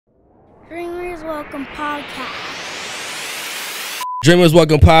Dreamers Welcome Podcast. Dreamers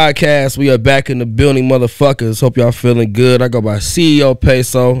Welcome Podcast. We are back in the building, motherfuckers. Hope y'all feeling good. I go by CEO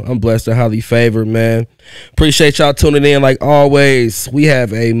Peso. I'm blessed and highly favored, man. Appreciate y'all tuning in like always. We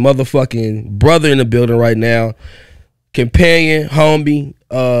have a motherfucking brother in the building right now. Companion, homie,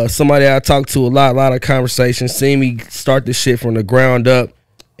 somebody I talk to a lot of conversations. Seen me start this shit from the ground up.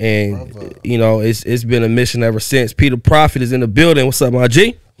 And, you know, it's been a mission ever since. Peter Prophet is in the building. What's up, my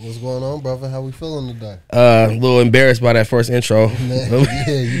G? What's going on, brother? How we feeling today? A little embarrassed by that first intro. Man,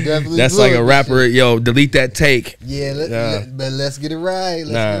 yeah, you definitely. That's like a rapper. Shit. Yo, delete that take. Yeah, but let's get it right.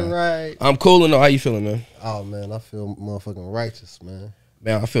 Let's get it right. I'm cool and all. How you feeling, man? Oh man, I feel motherfucking righteous, man.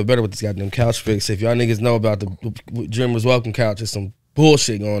 Man, I feel better with this goddamn couch fix. If y'all niggas know about the Dreamers Welcome couch, there's some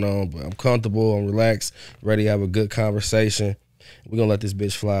bullshit going on, but I'm comfortable, I'm relaxed, ready to have a good conversation. We're gonna let this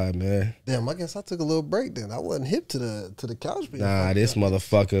bitch fly, man. Damn, I guess I took a little break then. I wasn't hip to the couch. Nah, this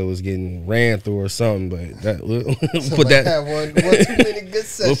motherfucker was getting ran through or something, but that we'll put that had one too many good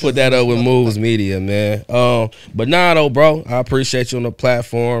sessions. We'll put that up with Moves Media, man. But nah, though, bro, I appreciate you on the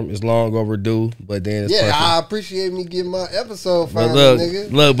platform. It's long overdue, but then it's perfect. I appreciate me getting my episode finally,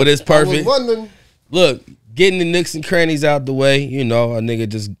 nigga. Look, but it's perfect. I was wondering. Look, getting the nooks and crannies out the way, you know, a nigga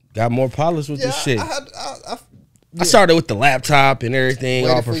just got more polish with this shit. I started with the laptop and everything,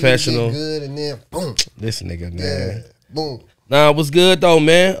 all professional. Good, and then boom. This nigga, man. Yeah, boom. Nah, what's good though,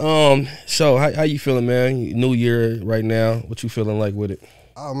 man? So how you feeling, man? New year right now. What you feeling like with it?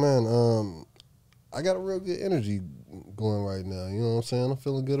 Oh man, I got a real good energy going right now. You know what I'm saying? I'm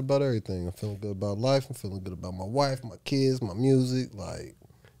feeling good about everything. I'm feeling good about life. I'm feeling good about my wife, my kids, my music. Like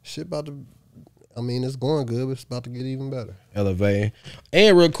shit about to. I mean, it's going good, but it's about to get even better. Elevating.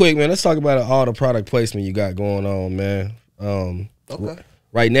 And real quick, man, let's talk about all the product placement you got going on, man. Okay.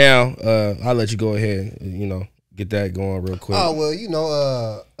 Right now, I'll let you go ahead and, you know, get that going real quick. Oh, well, you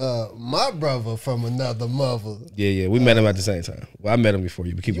know, my brother from another mother. Yeah, we met him at the same time. Well, I met him before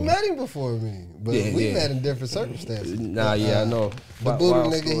you, but keep going. You met him before me, but we met in different circumstances. Nah, I know. The Buddha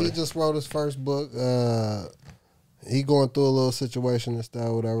nigga, he just wrote his first book. He going through a little situation and stuff,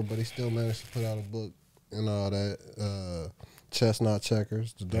 whatever, but he still managed to put out a book and all that. Chestnut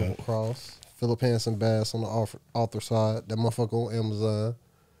Checkers, The Double Cross, Philip Hansen Bass on the author side. That motherfucker on Amazon.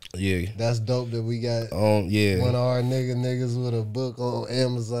 Yeah. That's dope that we got one of our niggas with a book on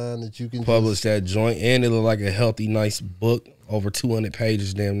Amazon that you can publish that joint. And it look like a healthy, nice book, over 200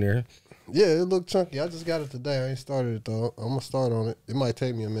 pages damn near. Yeah, it looked chunky. I just got it today. I ain't started it though. I'm gonna start on it. It might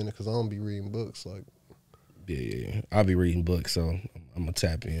take me a minute because I don't be reading books like. Yeah. I'll be reading books, so I'm gonna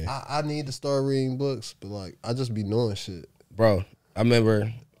tap in. I need to start reading books, but like I just be knowing shit. Bro, I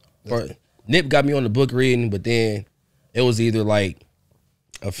remember Nip got me on the book reading, but then it was either like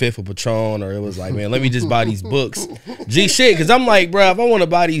a fifth of Patron or it was like, man, let me just buy these books. G shit, because I'm like, bro, if I want to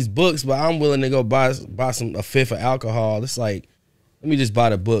buy these books, but I'm willing to go buy a fifth of alcohol, it's like, let me just buy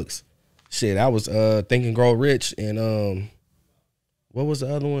the books. Shit, I was Think and Grow Rich and what was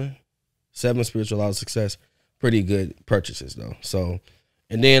the other one? 7 Spiritual Laws of Success. Pretty good purchases though. So,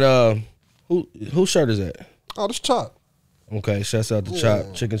 and then whose shirt is that? Oh, this Chop. Okay, shouts out to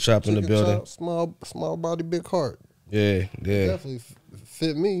Chop, Chicken Chop in the building. Chop, small body, big heart. Yeah. Definitely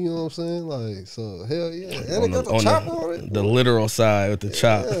fit me, you know what I'm saying? Like, so hell yeah. And it got the chop on it. The literal side with the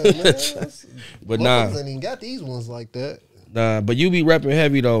chop. Man, but nah. ain't even got these ones like that. Nah, but you be repping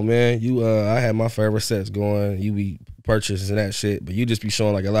heavy though, man. You I had my favorite sets going. You be purchasing that shit, but you just be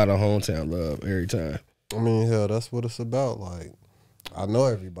showing like a lot of hometown love every time. I mean, hell, that's what it's about. Like, I know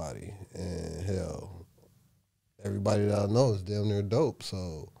everybody, and hell, everybody that I know is damn near dope.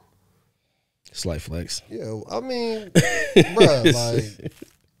 So, slight flex. Yeah, I mean, bruh, like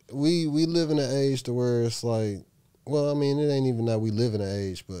we live in an age to where it's like, well, I mean, it ain't even that we live in an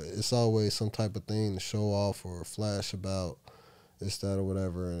age, but it's always some type of thing to show off or flash about this, that, or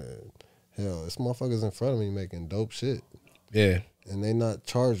whatever. And hell, it's motherfuckers in front of me making dope shit. Yeah. And they not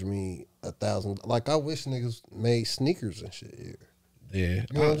charge me $1,000. Like, I wish niggas made sneakers and shit here. Yeah.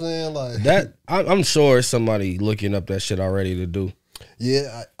 You know what I'm saying? Like that, I'm sure it's somebody looking up that shit already to do.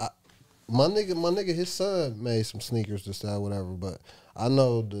 Yeah, my nigga, his son made some sneakers, this, that, whatever, but I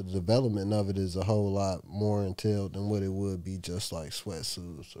know the development of it is a whole lot more entailed than what it would be just like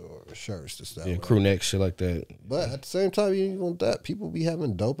sweatsuits or shirts, this, that, whatever. Crew neck, shit like that. But at the same time, you ain't want that. People be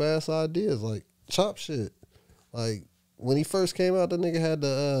having dope-ass ideas, like Chop shit. Like, when he first came out, the nigga had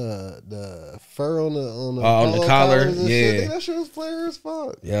the fur on the collar. And yeah, shit. That shit was player as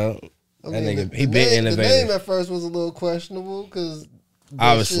fuck. Yeah, I mean, that nigga, he been innovative. The name at first was a little questionable because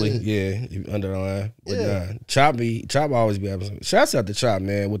obviously, yeah, underline. But Chop always be having some. Shouts out to Chop,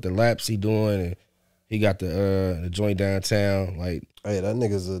 man, with the laps he doing, and He got the joint downtown. Like, hey, that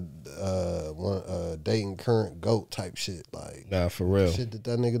nigga's a Dayton current GOAT type shit. Like, nah, for real. shit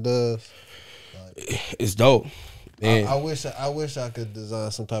that nigga does. It's dope. Man. I wish I could design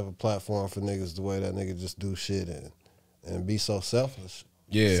some type of platform for niggas the way that nigga just do shit and be so selfless.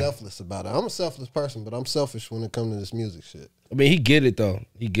 Yeah. Selfless about it. I'm a selfless person, but I'm selfish when it comes to this music shit. I mean, he get it though.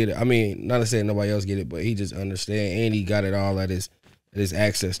 He get it. I mean, not to say nobody else get it, but he just understand, and he got it all at his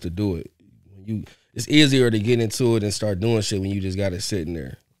access to do it. It's easier to get into it and start doing shit when you just got it sitting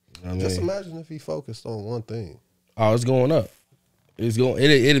there. You know what Just I mean? imagine if he focused on one thing. Oh, it's going up.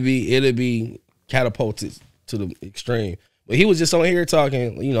 It'll be catapulted to the extreme. But he was just on here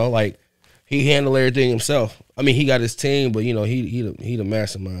talking, you know, like he handled everything himself. I mean, he got his team, but you know, he the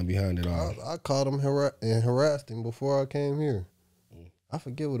mastermind behind it all. I called him and harassed him before I came here. I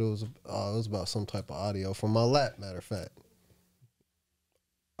forget what it was. It was about some type of audio from my lap. Matter of fact.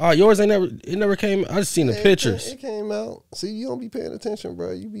 Oh, yours never came. I just seen the pictures. It came out. See, you don't be paying attention,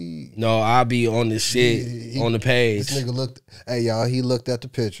 bro. You be I be on this shit on the page. This nigga looked. Hey, y'all. He looked at the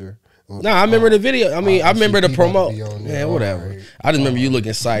picture. Nah, I remember the video. I mean, I remember the promo. Man, Man, whatever. Right. I just remember you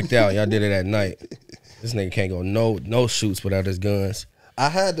looking psyched out. Y'all did it at night. This nigga can't go no shoots without his guns. I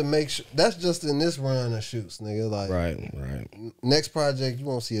had to make sure. That's just in this run of shoots, nigga. Like, Right. Next project, you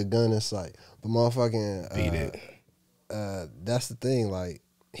won't see a gun in sight. But motherfucking Beat it. That's the thing. Like,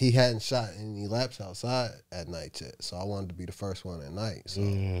 he hadn't shot any laps outside at night yet, so I wanted to be the first one at night. So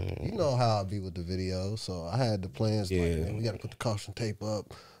you know how I be with the videos. So I had the plans. Yeah. Like, man, we got to put the caution tape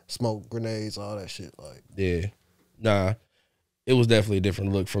up, smoke grenades, all that shit. Like, Yeah. Nah, it was definitely a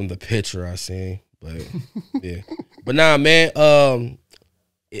different look from the picture I seen. But yeah. But nah, man, I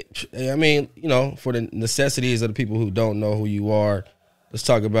mean, you know, for the necessities of the people who don't know who you are, let's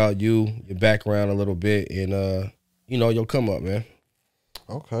talk about you, your background a little bit, and you know, you'll come up, man.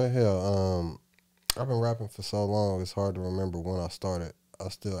 okay, hell, I've been rapping for so long, it's hard to remember when I started. I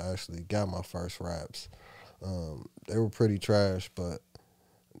still actually got my first raps. They were pretty trash, but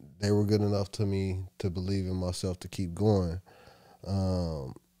they were good enough to me to believe in myself to keep going.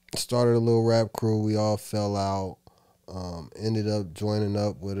 Started a little rap crew. We all fell out. Ended up joining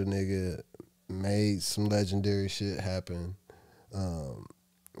up with a nigga. Made some legendary shit happen.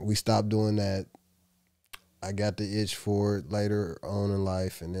 We stopped doing that. I got the itch for it later on in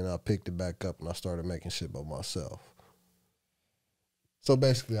life, and then I picked it back up and I started making shit by myself. So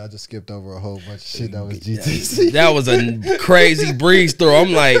basically, I just skipped over a whole bunch of shit that was GTC. That was a crazy breeze through.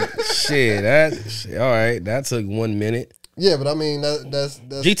 I'm like, shit, all right, that took 1 minute. Yeah, but I mean, that's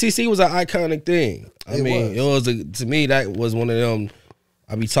GTC was an iconic thing. To me, that was one of them.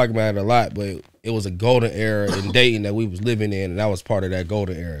 I be talking about it a lot, but it was a golden era in Dayton that we was living in, and that was part of that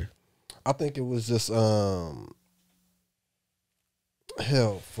golden era. I think it was just hell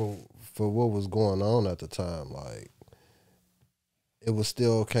for what was going on at the time. Like, it was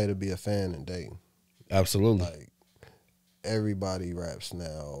still okay to be a fan in Dayton. Absolutely. Like, everybody raps now,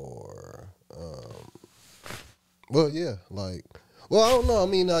 or well, yeah, like, well, I don't know. I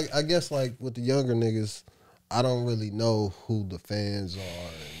mean, I guess like with the younger niggas, I don't really know who the fans are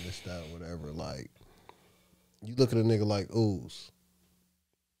and this, that, whatever. Like, you look at a nigga like Ooze.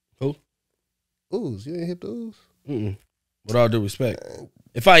 Who? Ooze. You ain't hip to Ooze? Mm-mm. With all due respect.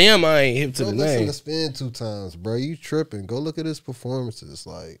 If I am, I ain't hip to the Go listen name. to Spin 2 times, bro. You tripping. Go look at his performances.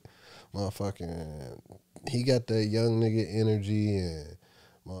 Like, motherfucking, he got that young nigga energy, and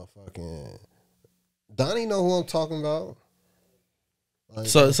motherfucking Donnie know who I'm talking about. Like,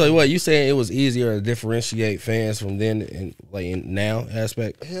 So what you saying? It was easier to differentiate fans from then and like in now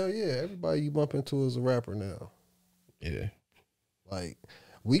aspect. hell yeah, everybody you bump into is a rapper now. Yeah. Like,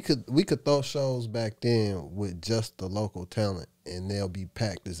 we could throw shows back then with just the local talent, and they'll be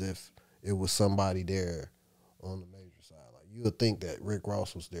packed as if it was somebody there on the major side. Like, you would think that Rick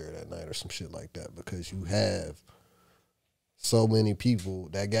Ross was there that night or some shit like that, because you have so many people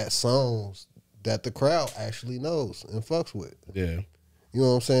that got songs that the crowd actually knows and fucks with. Yeah. You know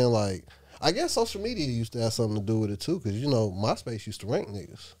what I'm saying? Like, I guess social media used to have something to do with it too, because, you know, MySpace used to rank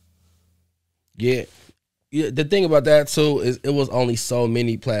niggas. Yeah. Yeah. The thing about that too is it was only so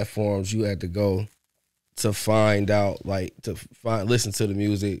many platforms you had to go to find out, like listen to the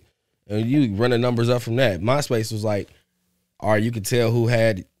music, and you run the numbers up from that. MySpace was like, all right, you could tell who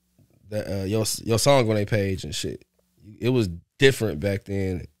had your song on their page and shit. It was different back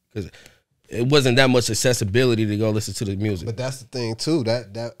then because it wasn't that much accessibility to go listen to the music. But that's the thing too.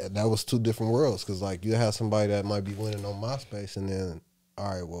 That was two different worlds. Because like, you have somebody that might be winning on MySpace, and then,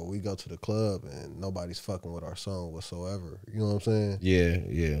 all right, well, we go to the club and nobody's fucking with our song whatsoever. You know what I'm saying?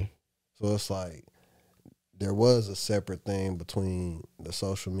 Yeah. So it's like, there was a separate thing between the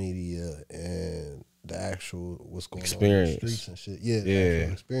social media and the actual what's going Experience. on in the streets and shit. Yeah, the Yeah.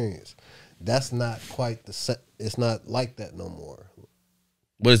 actual experience. That's not quite the set. It's not like that no more.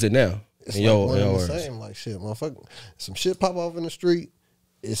 What is it now? It's In like your one and the words. same. Like shit, motherfucker. Some shit pop off in the street.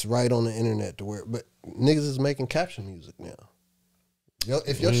 It's right on the internet to where, but niggas is making caption music now. Yo,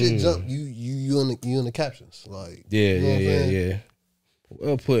 if your shit jump, you in the captions. Like Yeah, you know what I'm saying? yeah.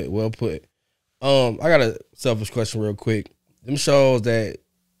 Well put, well put. I got a selfish question real quick. Them shows that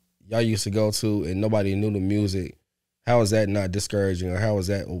y'all used to go to and nobody knew the music, how is that not discouraging, or how was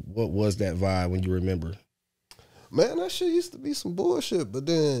that? What was that vibe when you remember? Man, that shit used to be some bullshit, but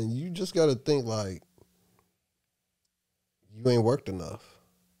then you just got to think like you ain't worked enough.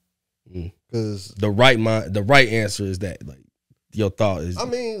 Because The right answer is that, like, your thought is. I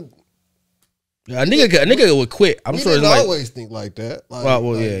mean, a nigga would quit. I'm we sure it's didn't like, always think like that. Like, Well,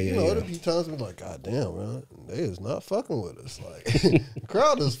 like, yeah, you yeah, know, yeah. there'd be times we like, God damn, man, they is not fucking with us. Like, the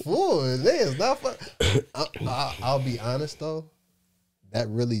crowd is full, and they is not fucking. I'll be honest though, that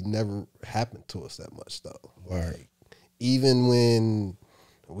really never happened to us that much though. Right. Like, even when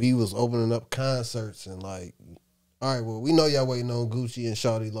we was opening up concerts and like, all right, well, we know y'all waiting on Gucci and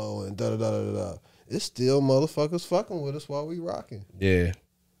Shawty Lo and da da da da da. It's still motherfuckers fucking with us while we rocking. yeah,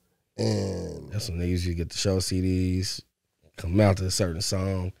 And that's when they usually get the show CDs, come out to a certain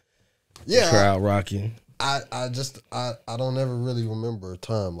song, yeah, crowd rocking. I don't ever really remember a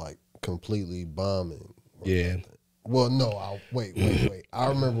time like completely bombing. Yeah. Well, no, wait. I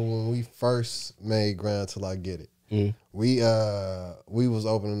remember when we first made Grind Till I Get It. Mm. We was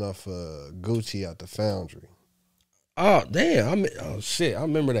opening up for Gucci at the Foundry. Oh damn! Shit! I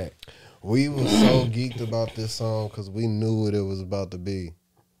remember that. We was so geeked about this song because we knew what it was about to be.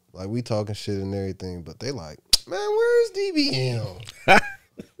 Like, we talking shit and everything, but they like, man, where's DBM?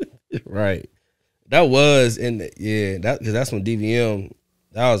 Right. That was because that's when DVM.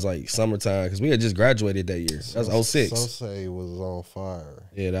 That was like summertime because we had just graduated that year. That was 06. So say was on fire.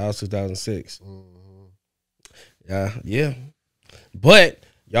 Yeah, that was 2006. Mm-hmm. Yeah. But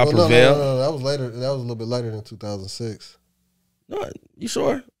y'all Well, prevailed. No, that was later. That was a little bit later than 2006. No, you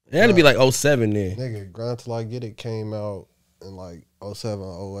sure? It had to be like 07 then. Nigga, Grind Till I Get It came out in like 07,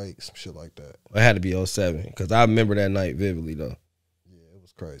 08, some shit like that. It had to be 07 because I remember that night vividly though. Yeah, it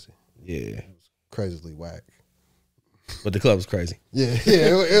was crazy. Yeah, It was crazily whack. but the club was crazy. Yeah,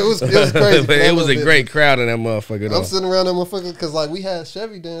 it was crazy. But it was a great crowd in that motherfucker though. I'm sitting around that motherfucker because like we had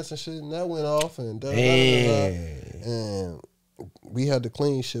Chevy dance and shit, and that went off and da, da, da, da, da. And we had the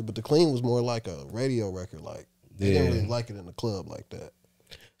clean shit, but the clean was more like a radio record. Like they didn't really like it in the club like that.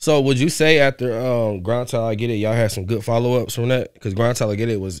 So would you say after Grind Till I Get It, y'all had some good follow ups from that? Because Grind Till I Get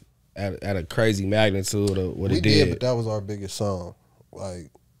It was at a crazy magnitude of what We it did, did. but that was our biggest song. Like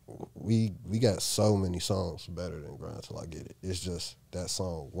we got so many songs better than Grind Till I Get It. It's just that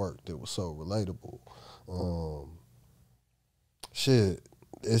song worked. It was so relatable. Shit,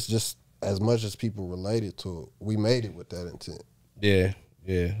 it's just as much as people related to it, we made it with that intent. Yeah.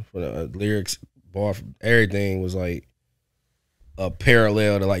 For the lyrics, bar, everything was like a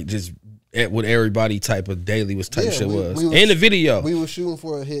parallel to like just what everybody type of daily was type shit was. And the video. We were shooting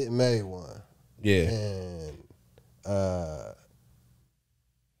for a hit and made one. Yeah. And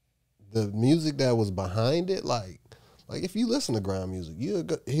the music that was behind it, like if you listen to grind music, you'll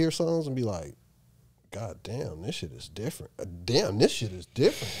hear songs and be like, God damn, this shit is different. Damn, this shit is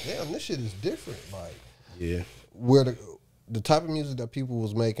different. Damn, this shit is different. Like, Yeah. where the type of music that people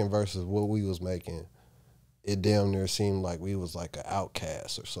was making versus what we was making, it damn near seemed like we was like an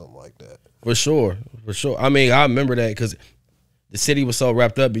outcast or something like that. For sure. I mean, I remember that because the city was so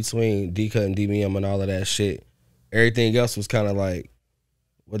wrapped up between D-Cut and DBM and all of that shit. Everything else was kind of like,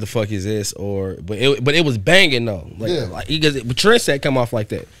 what the fuck is this? But it was banging though. But Trent said come off like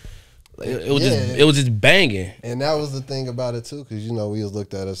that. Like, it was just banging. And that was the thing about it too, because we was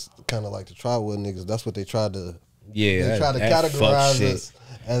looked at as kind of like the Trotwood niggas. That's what they tried to. Yeah, they tried to that categorize us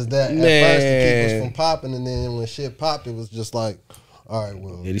as that Man. at first to keep us from popping, and then when shit popped, it was just like, all right,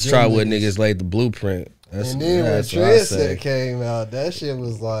 well. Yeah, these Trotwood niggas laid the blueprint. And then when Trendset came out, that shit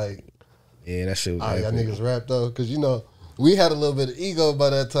was like, yeah, that shit was. all right, y'all niggas rapped though, because we had a little bit of ego by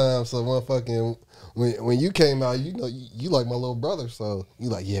that time, so motherfucking. When you came out, you like my little brother, so you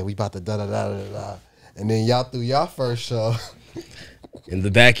like, yeah, we about to da da da da da, and then y'all threw y'all first show in the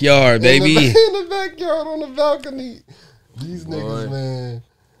backyard, baby. in the backyard on the balcony. These niggas, man.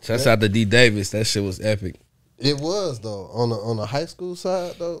 Shouts out to D Davis. That shit was epic. It was though on the high school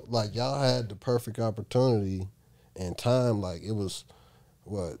side though. Like y'all had the perfect opportunity and time. Like it was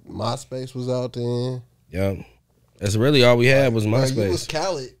what MySpace was out then. Yeah, that's really all we had was MySpace. It was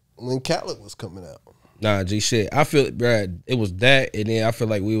Khaled when Khaled was coming out. Nah, G shit. I feel, bruh, it was that, and then I feel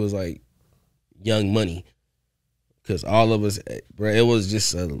like we was like Young Money. Cause all of us, bro, it was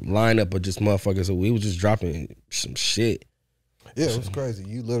just a lineup of just motherfuckers. So we was just dropping some shit. Yeah, it was crazy.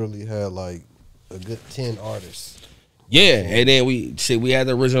 You literally had like a good 10 artists. Yeah, and then we had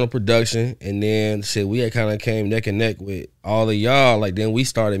the original production, and then we had kind of came neck and neck with all of y'all. Like then we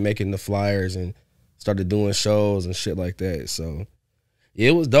started making the flyers and started doing shows and shit like that. So yeah,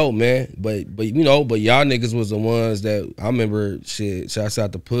 it was dope, man. But you know, y'all niggas was the ones that I remember. Shouts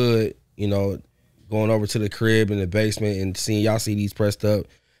out to Pud, you know, going over to the crib in the basement and seeing y'all CDs pressed up.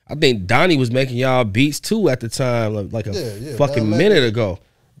 I think Donnie was making y'all beats too at the time, like a fucking minute ago.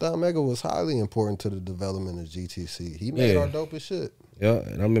 Don Mega was highly important to the development of GTC. He made our dopest shit. Yeah,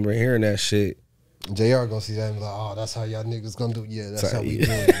 and I remember hearing that shit. JR gonna see that and be like, oh, that's how y'all niggas gonna do. Yeah, that's how we do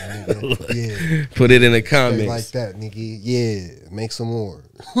it, nigga. Yeah. Put it in the comments. Like that, nigga. Yeah, make some more.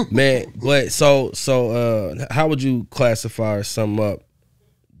 Man, but so how would you classify or sum up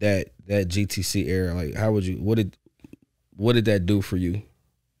that GTC era? Like how would you what did that do for you?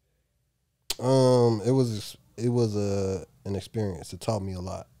 It was an experience. It taught me a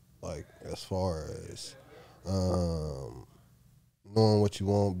lot. Like as far as knowing what you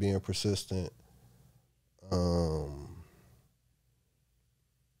want, being persistent.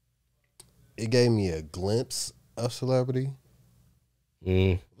 It gave me a glimpse of celebrity.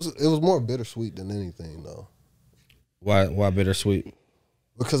 It was more bittersweet than anything, though. Why bittersweet?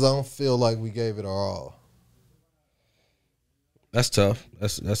 Because I don't feel like we gave it our all. That's tough.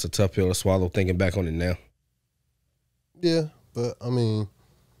 That's a tough pill to swallow. Thinking back on it now. Yeah, but I mean,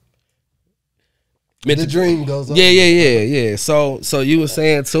 the dream goes on. Yeah. So you were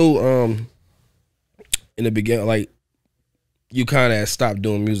saying too, in the beginning, like you kind of stopped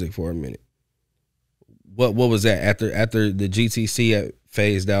doing music for a minute. What was that after the GTC had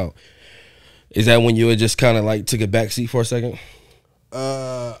phased out? Is that when you had just kind of like took a backseat for a second?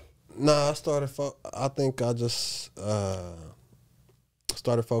 Nah, I think I just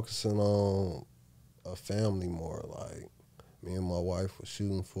started focusing on a family more. Like me and my wife was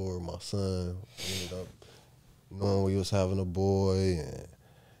shooting for my son. We ended up knowing we was having a boy, and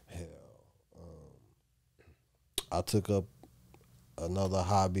I took up another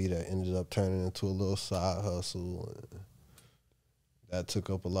hobby that ended up turning into a little side hustle, and that took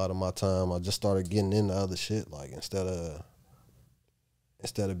up a lot of my time. I just started getting into other shit. Like instead of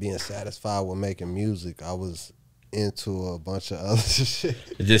being satisfied with making music, I was into a bunch of other shit.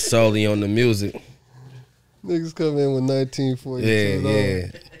 Just solely on the music. Niggas come in with 1942.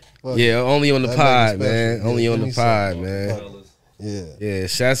 Yeah, only on the pod, man. Only on the pod, man. Yeah.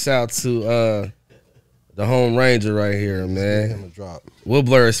 Shouts out to the Home Ranger right here, man. We'll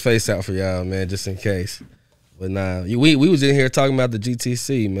blur his face out for y'all, man, just in case. But nah, we was in here talking about the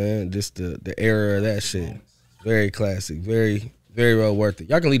GTC, man. Just the era of that shit. Very classic. Very, very well worth it.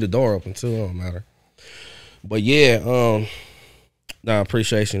 Y'all can leave the door open too. It don't matter. But yeah,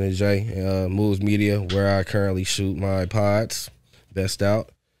 appreciation to Jay, Moves Media, where I currently shoot my pods. Best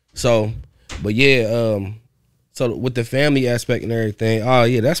out. So, but yeah, so with the family aspect and everything, oh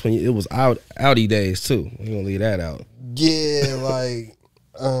yeah, that's when it was Audi days too. We gonna leave that out. Yeah, like,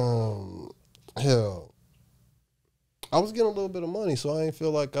 hell, I was getting a little bit of money, so I didn't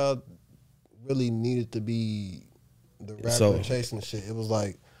feel like I really needed to be the rapper chasing the shit. It was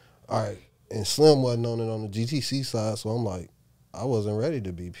like, all right, and Slim wasn't on it on the GTC side, so I'm like, I wasn't ready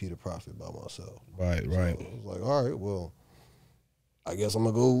to be Peter Prophet by myself. Right. So I was like, all right, well, I guess I'm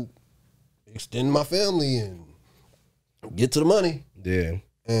gonna go extend my family and get to the money. Yeah.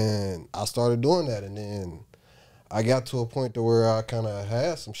 And I started doing that, and then I got to a point to where I kind of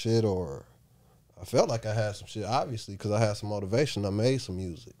had some shit, or I felt like I had some shit, obviously, because I had some motivation. I made some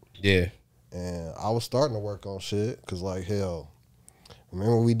music. Yeah. And I was starting to work on shit, because like, hell,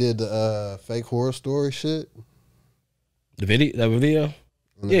 remember we did the fake horror story shit? The video?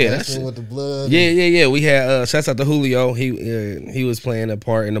 Yeah, that's with the blood. Yeah. We had shouts out to Julio. He was playing a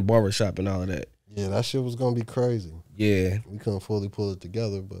part in the barbershop and all of that. Yeah, that shit was gonna be crazy. Yeah, we couldn't fully pull it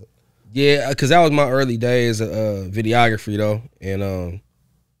together, but yeah, because that was my early days of videography though, and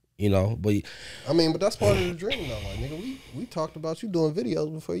you know, but I mean, but that's part of the dream though. Like, nigga, we talked about you doing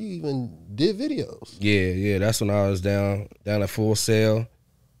videos before you even did videos. Yeah, that's when I was down at Full Sail,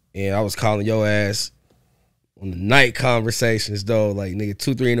 and I was calling your ass on the night conversations though, like nigga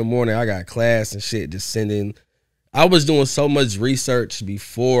 2-3 in the morning. I got class and shit, just sending. I was doing so much research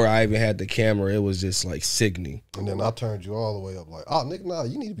before I even had the camera. It was just like sickening. And then I turned you all the way up like, oh nigga, nah,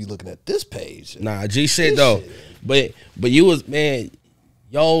 you need to be looking at this page. Nah, G shit though. But you was, man,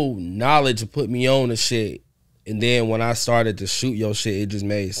 your knowledge put me on the shit. And then when I started to shoot your shit, it just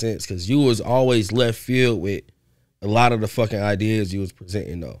made sense. Cause you was always left field with a lot of the fucking ideas you was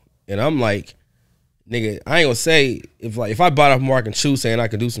presenting though. And I'm like, nigga, I ain't gonna say if I bought off Mark and Chew saying I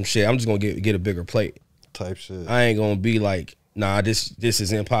can do some shit, I'm just gonna get a bigger plate type shit. I ain't gonna be like, nah, this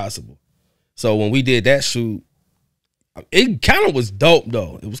is impossible. So when we did that shoot, it kind of was dope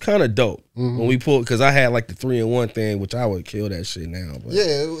though. It was kind of dope when we pulled, because I had like the 3-in-1 thing, which I would kill that shit now. But.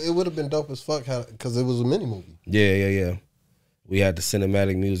 Yeah, it would have been dope as fuck because it was a mini movie. Yeah. We had the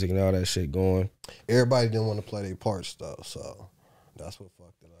cinematic music and all that shit going. Everybody didn't want to play their parts though, so that's what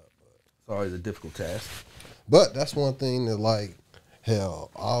fucked it up. But it's always a difficult task. But that's one thing that, like,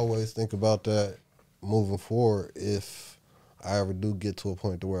 hell, I always think about that moving forward. If I ever do get to a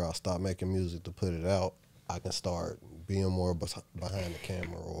point to where I stop making music to put it out, I can start being more behind the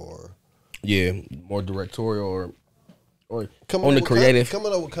camera or more directorial or coming on the creative.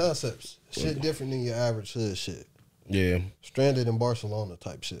 Coming up with concepts. Shit different than your average hood shit. Yeah. Stranded in Barcelona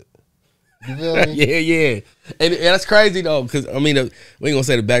type shit. You feel me? Yeah. And that's crazy though, because I mean, we ain't gonna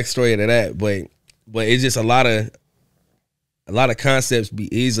say the backstory of that, but it's just a lot of concepts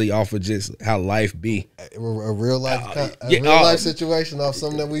be easily off of just how life be. A real life situation off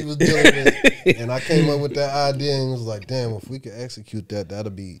something that we was dealing with, and I came up with that idea and was like, damn, if we could execute that,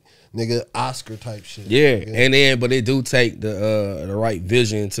 that'll be nigga Oscar type shit. Yeah, and then but it do take the right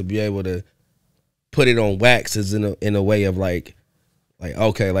vision to be able to put it on wax as in a way of like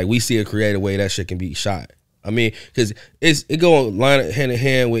okay, like we see a creative way that shit can be shot. I mean, because it go hand in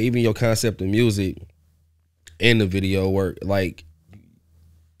hand with even your concept of music and the video work. Like,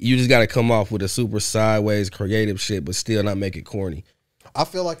 you just got to come off with a super sideways creative shit, but still not make it corny. I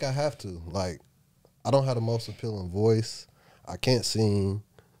feel like I have to. Like, I don't have the most appealing voice. I can't sing.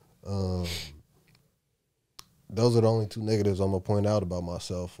 Those are the only two negatives I'm gonna point out about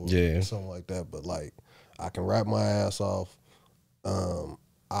myself or something like that. But like, I can rap my ass off.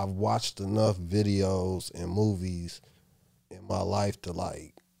 I've watched enough videos and movies in my life to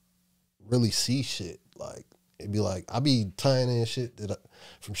like really see shit. Like, it'd be like I be tying in shit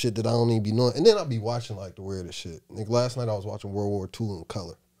from shit that I don't even be knowing, and then I'll be watching like the weirdest shit. Like last night I was watching World War II in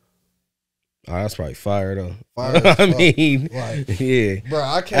color. Oh, that's probably fire though. Fire I mean, like, yeah, bro.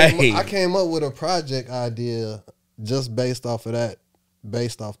 I came up with a project idea just based off of that,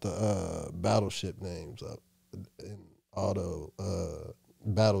 based off the battleship names and all the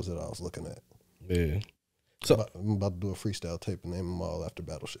battles that I was looking at. Yeah. So I'm about to do a freestyle tape and name them all after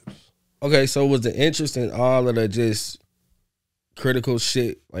battleships. Okay, so was the interest in all of the just critical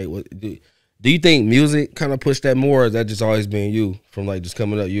shit? Like, what do you think music kind of pushed that more, or has that just always been you from like just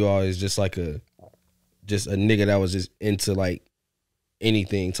coming up? You always just like a nigga that was just into like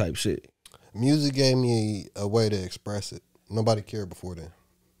anything type shit. Music gave me a way to express it. Nobody cared before then.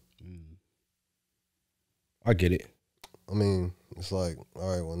 I get it. I mean, it's like,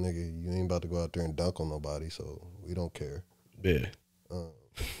 all right, well, nigga, you ain't about to go out there and dunk on nobody, so we don't care. Yeah.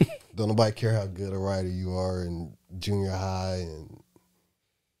 Don't nobody care how good a writer you are in junior high and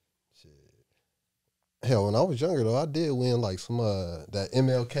shit. Hell, when I was younger though, I did win like some that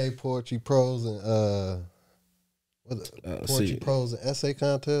MLK poetry prose and poetry prose and essay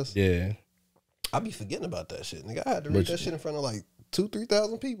contest. Yeah. I be forgetting about that shit, nigga. I had to read that shit in front of like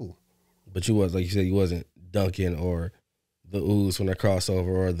 2,000-3,000 people. But you was, like you said, you wasn't dunking or the ooze from the crossover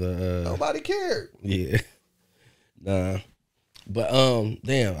or the nobody cared. Yeah. Nah. But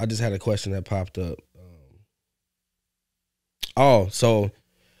damn, I just had a question that popped up. So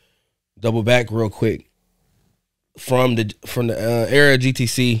double back real quick from the era of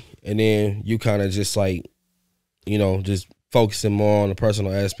GTC, and then you kind of just like, you know, just focusing more on the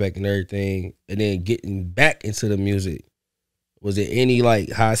personal aspect and everything, and then getting back into the music. Was there any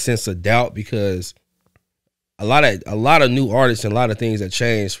like high sense of doubt, because a lot of new artists and a lot of things that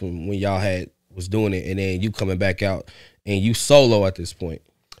changed from when y'all was doing it, and then you coming back out and you solo at this point?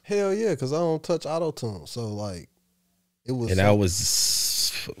 Hell yeah, because I don't touch auto-tune. So like it was, and that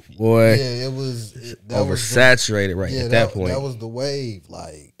was, boy, yeah, it was oversaturated at that point. That was the wave.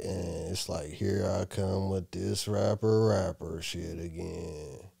 Like, and it's like, here I come with this rapper shit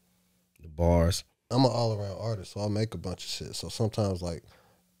again. The bars. I'm an all-around artist, so I make a bunch of shit. So sometimes like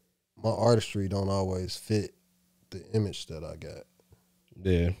my artistry don't always fit the image that I got.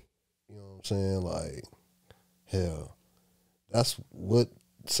 Yeah. You know what I'm saying? Like, hell, that's what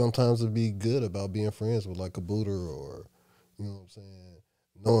sometimes would be good about being friends with like a Booter, or, you know what I'm saying,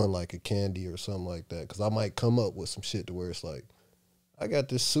 knowing like a Candy or something like that. Because I might come up with some shit to where it's like, I got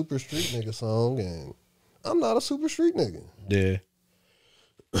this super street nigga song and I'm not a super street nigga. Yeah.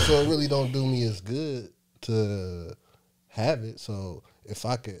 So it really don't do me as good to have it. So if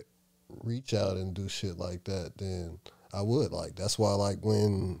I could reach out and do shit like that, then I would. Like, that's why like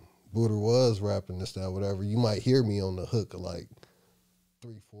when Booter was rapping this, that, whatever, you might hear me on the hook of like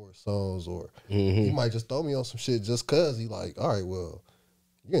 3-4 songs, or he might just throw me on some shit just cause he like, all right, well,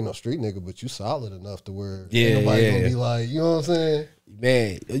 you ain't no street nigga, but you solid enough to where ain't nobody gonna be like, you know what I'm saying?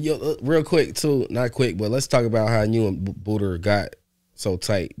 Man, yo, real quick too, not quick, but let's talk about how you and Buddha got so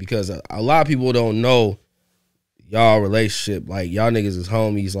tight, because a lot of people don't know y'all relationship. Like y'all niggas is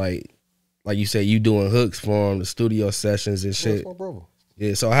homies. Like you said, you doing hooks for him, the studio sessions and shit. That's my brother.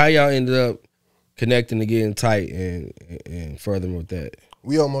 Yeah. So how y'all ended up connecting and getting tight and furthering with that?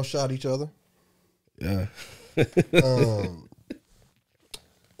 We almost shot each other. Yeah.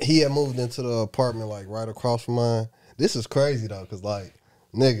 He had moved into the apartment like right across from mine. This is crazy though, cause like,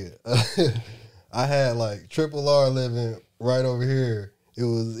 nigga, I had like Triple R living right over here. It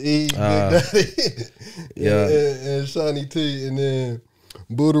was E, Big Daddy, and Shawnee T, and then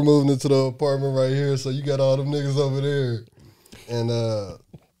Buddha moved into the apartment right here. So you got all them niggas over there, and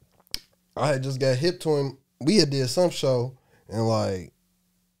I had just got hip to him. We had did some show, and like,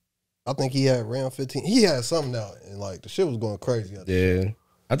 I think he had Ram 15. He had something out, and like the shit was going crazy. Yeah.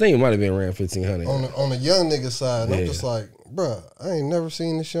 I think it might have been around 1500. On the young nigga side, and I'm just like, bruh, I ain't never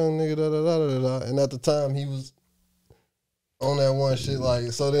seen this young nigga, da da da da da. And at the time, he was on that one shit.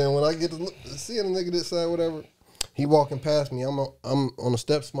 Like, so then when I get to see a nigga this side, whatever, he walking past me. I'm on the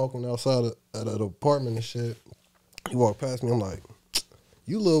step smoking outside at the apartment and shit. He walked past me. I'm like,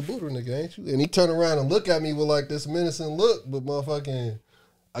 you little Buddha nigga, ain't you? And he turned around and look at me with like this menacing look, but motherfucking,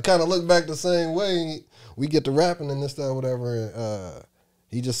 I kind of look back the same way. We get to rapping and this, that, whatever, and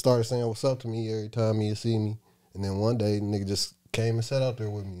he just started saying what's up to me every time he see me. And then one day, the nigga just came and sat out there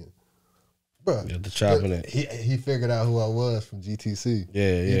with me. Bro, the chopping it. He figured out who I was from GTC.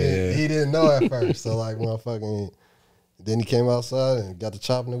 Yeah. He didn't know at first. So like, motherfucking, then he came outside and got to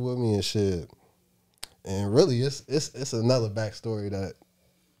chopping it with me and shit. And really, it's another backstory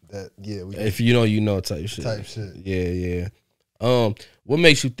that we. If you know type shit. Yeah. What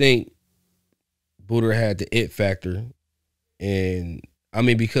makes you think Buddha had the it factor? And I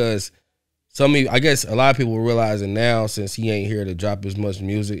mean, because I guess a lot of people are realizing now, since he ain't here to drop as much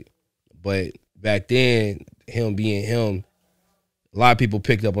music, but back then, him being him, a lot of people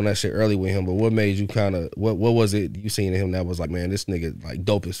picked up on that shit early with him. But what made you kind of, what was it you seen in him that was like, man, this nigga like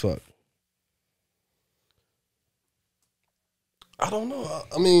dope as fuck? I don't know.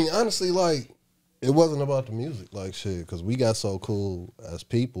 I mean, honestly, like, it wasn't about the music, like shit, because we got so cool as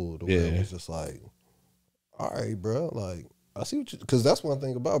people, the way it was just like, all right, bro, like, I see what you, because that's one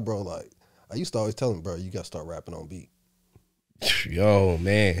thing about, bro, like, I used to always tell him, bro, you got to start rapping on beat. Yo,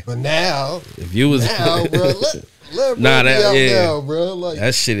 man. But now, if you was now, bro, let bro be out now, bro. Like,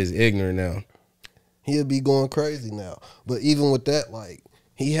 that shit is ignorant now. He'll be going crazy now. But even with that, like,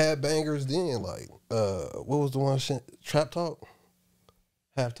 he had bangers then, like, what was the one shit? Trap Talk?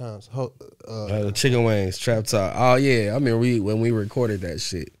 Halftimes. The Chicken Wings, Trap Talk. Oh, yeah. I mean, when we recorded that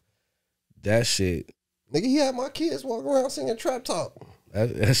shit. Nigga, he had my kids walking around singing Trap Talk.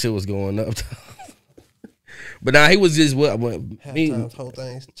 That shit was going up. But nah, he was just what Halftimes, whole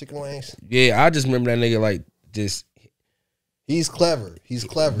things, Chicken Wings. Yeah, I just remember that nigga like just. He's clever.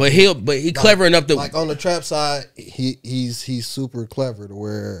 But he clever enough to, like, on the trap side, he's super clever to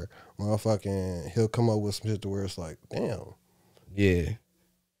where motherfucking he'll come up with some shit to where it's like, damn. Yeah.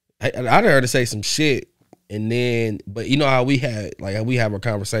 I heard her say some shit, and then, but you know how we have our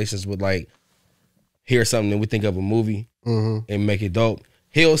conversations with, like, hear something and we think of a movie and make it dope.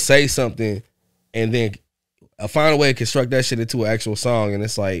 He'll say something and then find a way to construct that shit into an actual song, and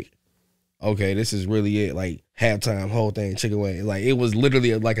it's like, okay, this is really it. Like, halftime, whole thing, Chicken Wing. Like, it was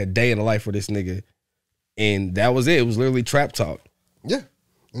literally like a day in the life for this nigga, and that was it. It was literally Trap Talk. Yeah.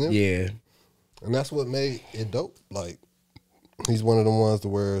 Yeah. And that's what made it dope. Like, he's one of the ones to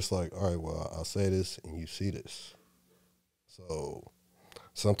where it's like, all right, well, I'll say this and you see this. So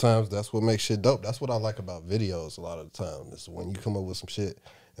sometimes that's what makes shit dope. That's what I like about videos a lot of the time, is when you come up with some shit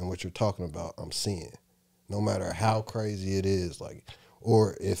and what you're talking about, I'm seeing. No matter how crazy it is, like,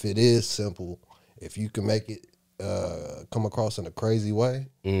 or if it is simple, if you can make it come across in a crazy way,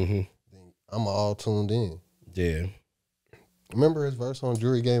 then I'm all tuned in. Yeah. Remember his verse on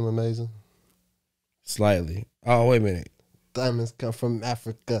Jury Game Amazing? Slightly. Oh, wait a minute. Diamonds come from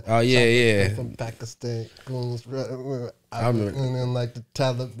Africa. Oh, yeah. Come from Pakistan. I remember. And then, like, the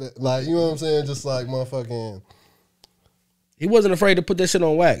Taliban, like, you know what I'm saying? Just like motherfucking. He wasn't afraid to put that shit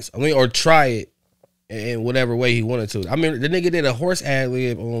on wax. I mean, or try it in whatever way he wanted to. I mean, the nigga did a horse ad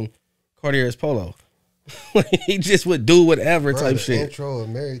lib on Cartier's Polo. He just would do whatever type shit. Intro of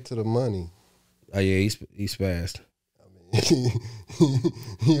Married to the Money. Oh, yeah, he spazzed.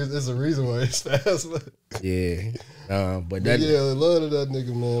 There's a reason why he's fast. Yeah, but that, yeah, I love that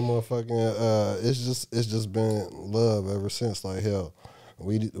nigga, man. Motherfucking, it's just been love ever since. Like, hell,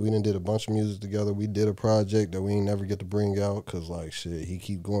 We done did a bunch of music together. We did a project that we ain't never get to bring out because, like, shit, he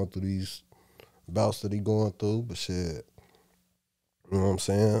keep going through these bouts that he going through. But shit, you know what I'm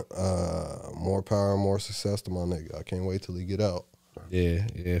saying? More power, more success to my nigga. I can't wait till he get out.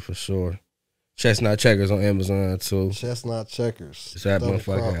 Yeah, for sure. Chestnut Checkers on Amazon too. Chestnut Checkers. It's that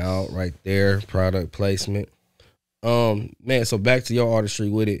motherfucker out right there. Product placement. Man, so back to your artistry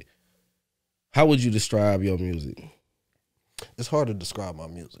with it. How would you describe your music? It's hard to describe my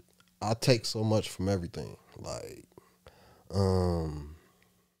music. I take so much from everything. Like,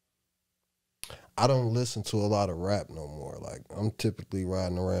 I don't listen to a lot of rap no more. Like, I'm typically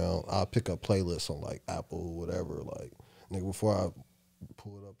riding around. I'll pick up playlists on, like, Apple, whatever. Like, nigga, before I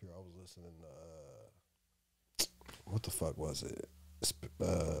pull it up here, I was listening to, what the fuck was it?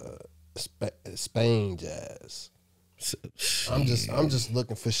 Spain jazz. I'm just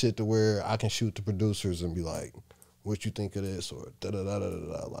looking for shit to where I can shoot the producers and be like, what you think of this, or da da da da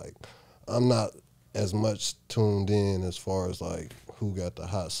da. Like, I'm not as much tuned in as far as like who got the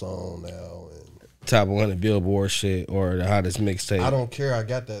hot song now and top 100 Billboard shit or the hottest mixtape. I don't care. I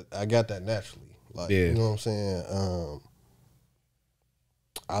got that naturally. Like, yeah. You know what I'm saying?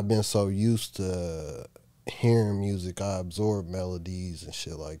 I've been so used to hearing music, I absorb melodies and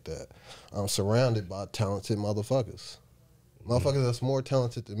shit like that. I'm surrounded by talented motherfuckers. Motherfuckers that's more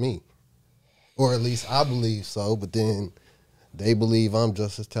talented than me. Or at least I believe so, but then they believe I'm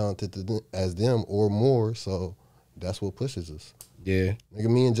just as talented as them or more, so that's what pushes us. Yeah. Nigga,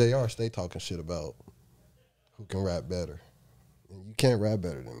 me and JR stay talking shit about who can rap better. And you can't rap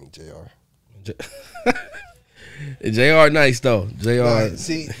better than me, JR. JR nice though. JR. Nah,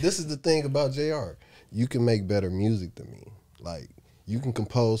 see, this is the thing about JR. You can make better music than me. Like, you can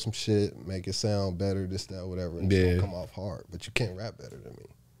compose some shit, make it sound better, this, that, whatever, and it's gonna come off hard. But you can't rap better than me.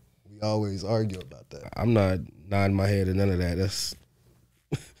 We always argue about that. I'm not nodding my head or none of that. That's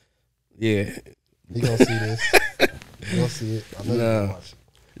yeah. He gonna see this. He gonna see it. I know you gonna watch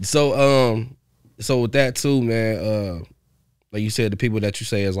it. So with that too, man, like you said, the people that you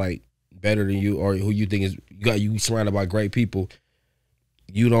say is like better than you or who you think is you surrounded by great people,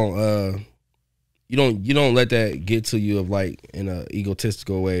 you don't let that get to you of like in a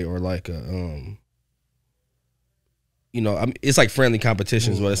egotistical way or like a it's like friendly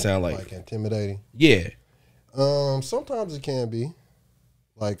competition is what it sounds like. Like intimidating. Yeah. Sometimes it can be.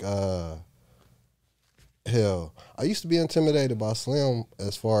 Like hell, I used to be intimidated by Slim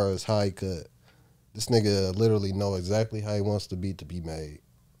as far as how he could. This nigga literally know exactly how he wants the beat to be made.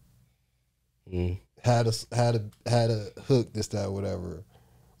 Had a hook, this, that, whatever.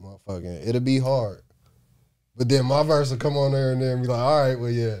 Motherfucking, it'll be hard. But then my verse will come on there and then be like, all right, well,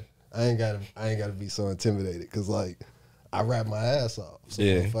 yeah, I ain't gotta be so intimidated because like I rap my ass off. So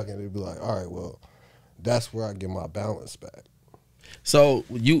motherfucking it'll be like, all right, well, that's where I get my balance back. So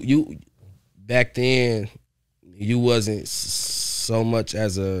you back then you wasn't so much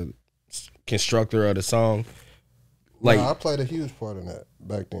as a constructor of the song. Like, I played a huge part in that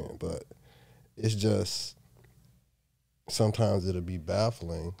back then, but it's just sometimes it'll be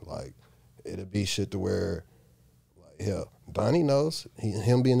baffling. Like, it'll be shit to where, like, hell, Donnie knows,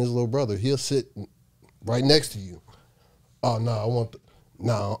 him being his little brother, he'll sit right next to you. Oh, no, I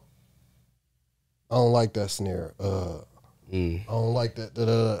don't like that snare. I don't like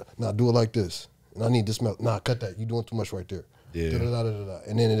that. Nah, do it like this. And I need this melt. Nah, cut that. You doing too much right there. Yeah.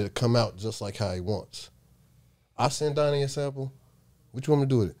 And then it'll come out just like how he wants. I send Donnie a sample. What you want me to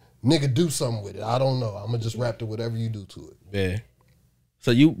do with it? Nigga, do something with it. I don't know. I'm gonna just rap to whatever you do to it. Yeah.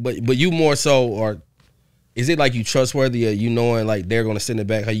 So but you more so, or is it like you trustworthy, or you knowing like they're gonna send it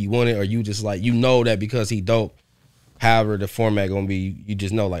back how you want it, or you just like you know that because he dope, however the format gonna be, you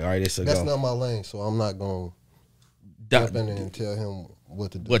just know like all right, that's not my lane, so I'm not gonna jump in there and tell him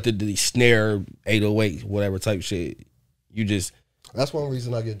what to do. What the snare 808 whatever type shit. You just that's one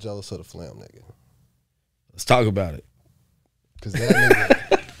reason I get jealous of the Flam nigga. Let's talk about it. Cause that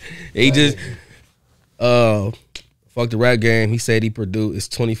nigga, he just fuck the rap game. He said he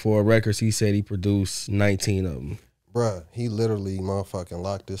produced 24 records. He said he produced 19 of them. Bruh, he literally motherfucking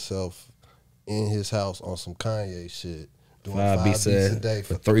locked himself in his house on some Kanye shit, doing 5 beats a day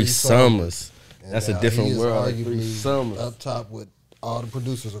for 3 summers. That's a different world. 3 summers. Up top with all the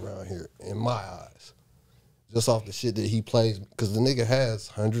producers around here, in my eyes. Just off the shit that he plays, because the nigga has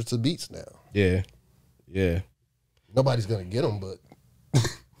hundreds of beats now. Yeah. Yeah. Nobody's going to get them, but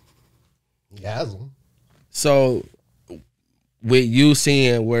he has them. So, with you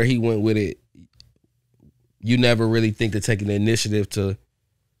seeing where he went with it, you never really think of taking the initiative to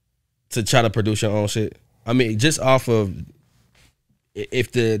try to produce your own shit? I mean, just off of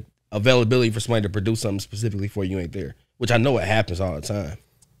if the availability for somebody to produce something specifically for you ain't there. which I know it happens all the time.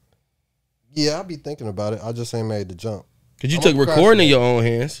 Yeah, I be thinking about it. I just ain't made the jump. Because you took recording in your own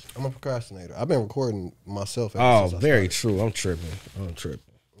hands. I'm a procrastinator. I've been recording myself. Oh, very true. I'm tripping.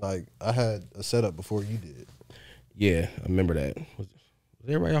 Like, I had a setup before you did. Yeah, I remember that. Was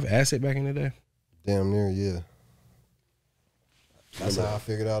everybody off acid back in the day? Damn near, yeah. That's how I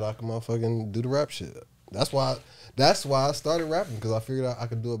figured out I could motherfucking do the rap shit. That's why I started rapping, because I figured out I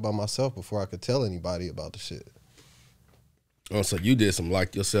could do it by myself before I could tell anybody about the shit. Oh, so you did some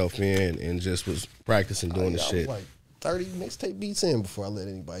lock yourself in and just was practicing doing the shit. I was like 30 mixtape beats in before I let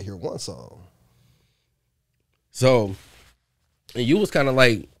anybody hear one song. So, and you was kind of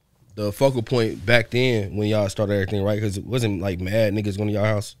like the focal point back then when y'all started everything, right? Because it wasn't like mad niggas going to y'all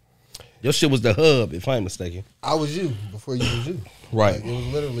house. Your shit was the hub, if I'm mistaken. I was you before you was you. Right. Like, it was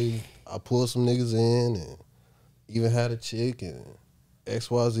literally, I pulled some niggas in and even had a chick and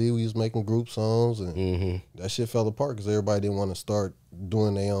XYZ. We was making group songs and that shit fell apart because everybody didn't want to start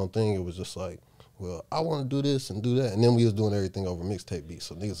doing their own thing. It was just like, well, I want to do this and do that. And then we was doing everything over mixtape beats.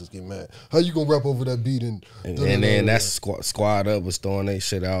 So niggas was getting mad. How you gonna rap over that beat? And then that squad up was throwing their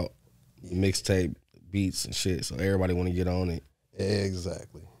shit out, mixtape beats and shit. So everybody want to get on it.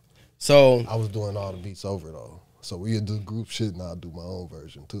 Exactly. So I was doing all the beats over though. So we would do group shit and I'd do my own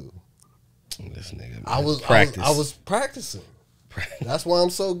version too. This nigga, man. I was practicing. That's why I'm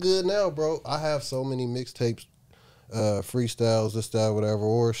so good now, bro. I have so many mixtapes, freestyles, this, that, whatever,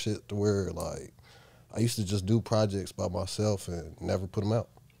 or shit to where like I used to just do projects by myself and never put them out.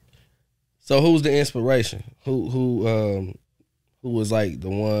 So who's the inspiration? Who was like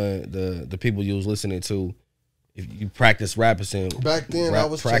the people you was listening to? If you practice rapping, back then I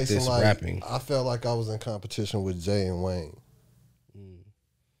was chasing like rapping. I felt like I was in competition with Jay and Wayne.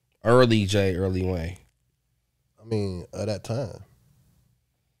 Early Jay, early Wayne. I mean, at that time.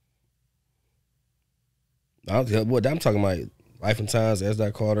 What I'm talking about, Life and Times, S.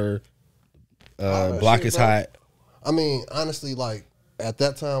 Carter, Block shit, is bro. Hot. I mean, honestly, like at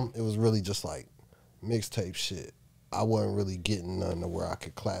that time, it was really just like mixtape shit. I wasn't really getting nothing to where I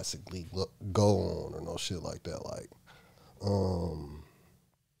could classically go on or no shit like that. Like,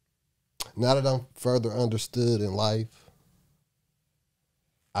 now that I'm further understood in life,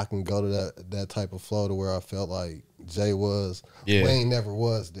 I can go to that type of flow to where I felt like Jay was. Yeah. Wayne never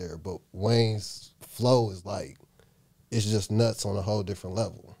was there, but Wayne's flow is like, it's just nuts on a whole different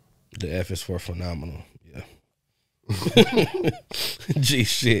level. The F is for phenomenal. Yeah. G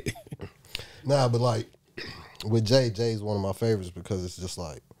shit. Nah, but like with Jay's one of my favorites because it's just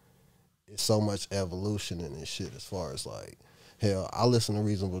like, it's so much evolution in this shit as far as like, hell, I listen to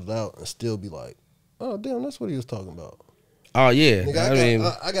Reasonable Doubt and still be like, oh, damn, that's what he was talking about. Oh, yeah.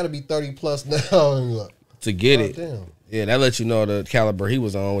 Nigga, I got to be 30 plus now and like, to get oh, it. Damn. Yeah, that lets you know the caliber he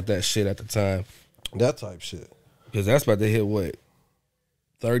was on with that shit at the time. That type shit. Because that's about to hit, what,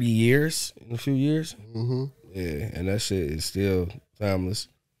 30 years in a few years? Mm-hmm. Yeah, and that shit is still timeless.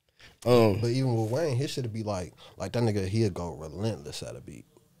 But even with Wayne, his shit would be like that nigga, he'd go relentless at a beat.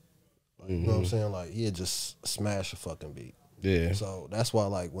 Like, you know what I'm saying? Like, he'd just smash a fucking beat. Yeah. So that's why,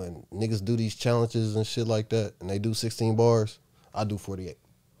 like, when niggas do these challenges and shit like that, and they do 16 bars, I do 48.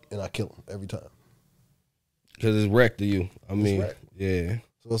 And I kill them every time. Because it's wrecked to you. I mean, yeah.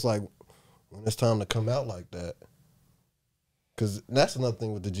 So it's like, when it's time to come out like that, because that's another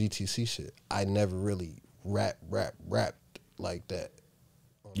thing with the GTC shit. I never really rapped like that.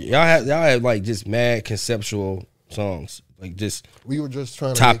 Y'all have like just mad conceptual songs. Like just we were just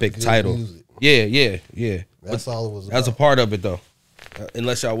trying to topic, make good title. music. Yeah. That's all it was about. That's a part of it though.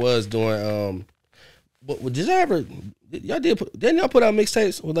 Unless y'all was doing but did didn't y'all put out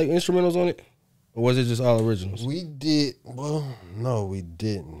mixtapes with like instrumentals on it? Or was it just all originals? We did. Well, no, we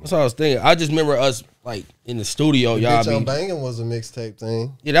didn't. That's what I was thinking. I just remember us like in the studio, y'all Bitch I'm Banging was a mixtape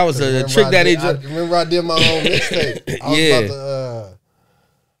thing. Yeah, that was a trick that they just. Remember I did my own mixtape.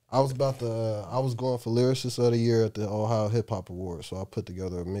 I was going for Lyricist of the Year at the Ohio Hip Hop Awards, so I put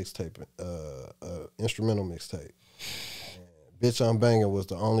together a mixtape, instrumental mixtape. Bitch I'm Banging was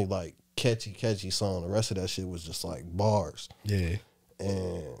the only like catchy song. The rest of that shit was just like bars. Yeah.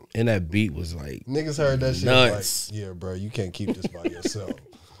 And that beat was like niggas heard that shit nuts. Like, yeah, bro, you can't keep this by yourself.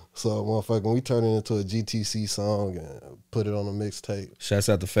 So motherfucker, we turned it into a GTC song and put it on a mixtape. Shouts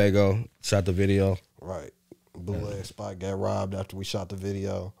out to Fago, shot the video. Right. Bootleg Spot got robbed after we shot the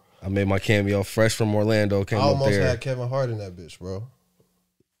video. I made my cameo fresh from Orlando, came I up almost there. had Kevin Hart in that bitch, bro.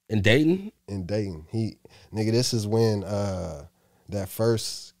 In Dayton? In Dayton. This is when that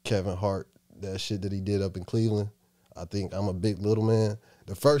first Kevin Hart, that shit that he did up in Cleveland, I think I'm a Big Little Man.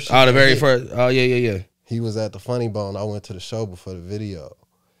 The first shit. Oh, the very first. Oh, yeah. He was at the Funny Bone. I went to the show before the video.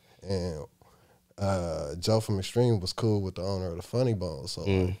 And Joe from Extreme was cool with the owner of the Funny Bone, so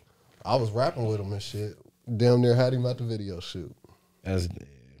like, I was rapping with him and shit. Damn near had him at the video shoot. That's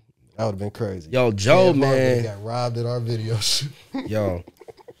That would have been crazy. Yo, Joe, man, got robbed at our video shoot. yo,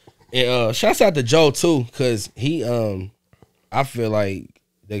 and shouts out to Joe too, cause he I feel like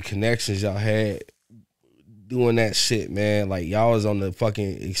the connections y'all had doing that shit, man. Like y'all was on the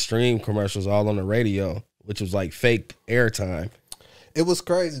fucking Extreme commercials, all on the radio, which was like fake airtime. It was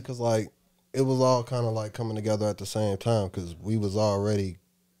crazy because like it was all kind of like coming together at the same time because we was already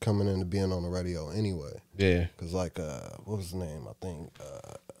coming into being on the radio anyway. Yeah. Because like, what was his name? I think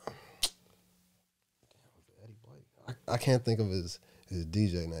Eddie Blake. I can't think of his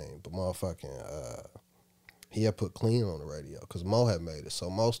DJ name, but motherfucking he had put Clean on the radio because Mo had made it. So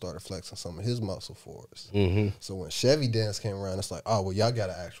Mo started flexing some of his muscle for us. Mm-hmm. So when Chevy Dance came around, it's like, oh well, y'all got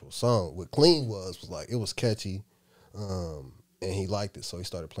an actual song. What Clean was like it was catchy. And he liked it, so he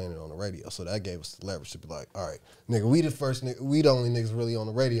started playing it on the radio. So that gave us the leverage to be like, all right, nigga, we the only niggas really on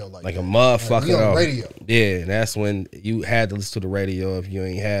the radio like a that. motherfucker. Like, we on the radio. Yeah, and that's when you had to listen to the radio if you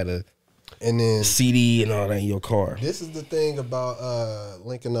ain't had a And then CD and all that in your car. this is the thing about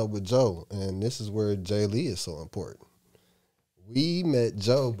linking up with Joe, and this is where Jay Lee is so important. We met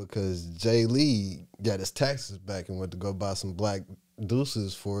Joe because Jay Lee got his taxes back and went to go buy some black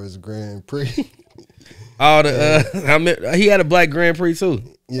deuces for his Grand Prix. All the he had a black Grand Prix too.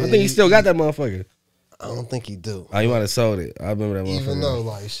 Yeah, I think he still got that motherfucker. I don't think he do. Oh, he might have sold it. I remember that motherfucker. Even though,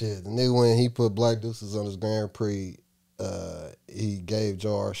 like, shit, the nigga, when he put black deuces on his Grand Prix, he gave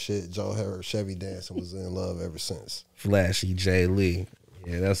Joe our shit. Joe heard Chevy Dance and was in love ever since. Flashy Jay Lee.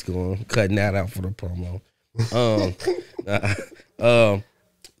 Yeah, that's cool. I'm cutting that out for the promo.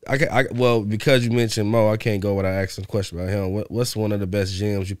 Well, because you mentioned Mo, I can't go without asking a question about him. What's one of the best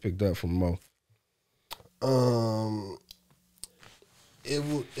gems you picked up from Mo?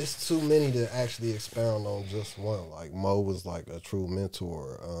 It's too many to actually expound on just one. Like Mo was like a true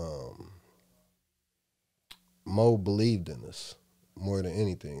mentor. Mo believed in us more than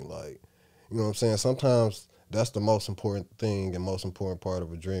anything. Like, you know what I'm saying? Sometimes that's the most important thing and most important part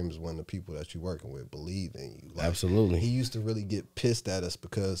of a dream is when the people that you're working with believe in you. Like, Absolutely. He used to really get pissed at us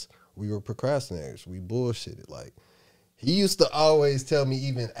because we were procrastinators. We bullshitted. Like, he used to always tell me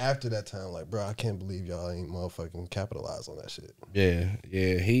even after that time, like, bro, I can't believe y'all ain't motherfucking capitalize on that shit. Yeah.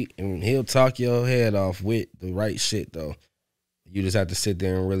 He'll talk your head off with the right shit though. You just have to sit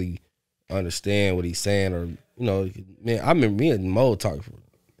there and really understand what he's saying, or you know, man. I remember me and Mo talked for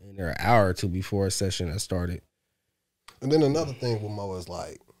in there an hour or two before a session that started. And then another thing with Mo is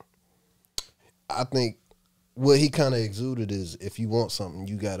like, I think what he kind of exuded is if you want something,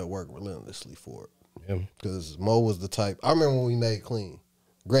 you got to work relentlessly for it. Yeah. Because Mo was the type. I remember when we made Clean.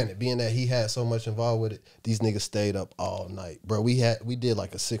 Granted, being that he had so much involved with it, these niggas stayed up all night, bro. We did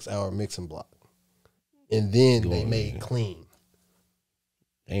like a 6-hour mixing block, and then they made Clean.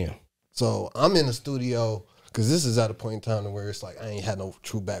 Damn. So I'm in the studio because this is at a point in time where it's like I ain't had no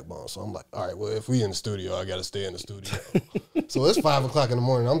true backbone. So I'm like, all right, well, if we in the studio, I got to stay in the studio. So it's 5 o'clock in the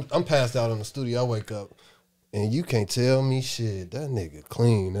morning. I'm passed out in the studio. I wake up, and you can't tell me shit. That nigga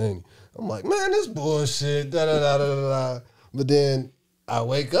Clean, ain't he? I'm like, man, this bullshit. Da da da da da. But then I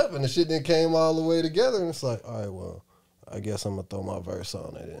wake up and the shit then came all the way together, and it's like, all right, well, I guess I'm gonna throw my verse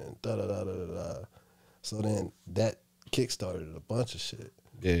on it and da da da da da da. So then that kickstarted a bunch of shit.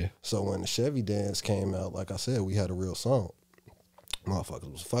 Yeah. So when the Chevy Dance came out, like I said, we had a real song.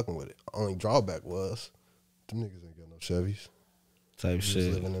 Motherfuckers was fucking with it. Only drawback was them niggas ain't got no Chevys. Type Just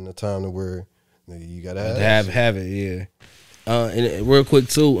shit. living in a time to where nigga, you gotta have it, yeah. And real quick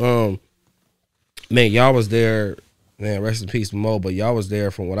too, man, y'all was there, man. Rest in peace, Mo. But y'all was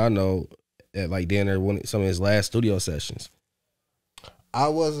there, from what I know, at like dinner, some of his last studio sessions. I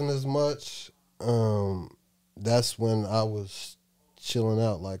wasn't as much. That's when I was chilling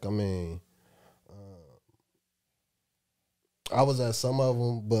out. Like, I mean, I was at some of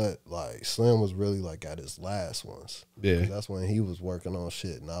them, but like Slim was really like at his last ones. Yeah, that's when he was working on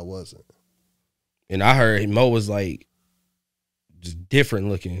shit, and I wasn't. And I heard Mo was like just different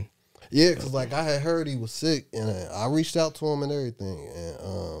looking. Yeah, because like I had heard he was sick, and I reached out to him and everything,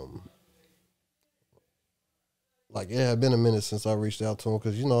 and like it had been a minute since I reached out to him,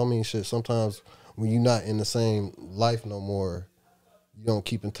 because you know, I mean, shit. Sometimes when you're not in the same life no more, you don't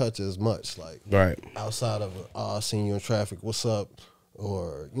keep in touch as much. Like, right outside of I seen you in traffic, what's up,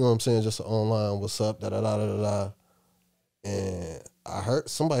 or you know what I'm saying, just online, what's up, da da da da da. And I heard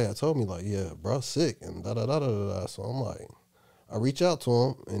somebody had told me like, yeah, bro, sick, and da da da da da. So I'm like, I reach out to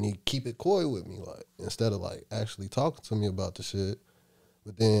him, and he keep it coy with me, like instead of like actually talking to me about the shit.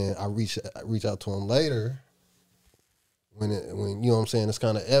 But then I reach out to him later, when you know what I'm saying, it's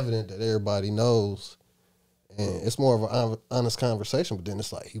kind of evident that everybody knows, and it's more of an honest conversation. But then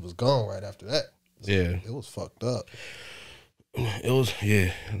it's like he was gone right after that. So it was fucked up. It was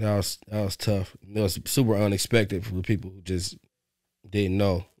that was tough. It was super unexpected for the people who just didn't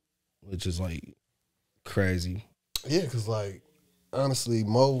know, which is like crazy. Yeah, because like honestly,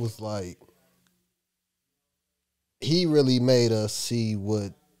 Mo was like, he really made us see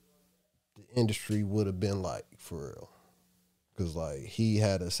what the industry would have been like for real. Because like he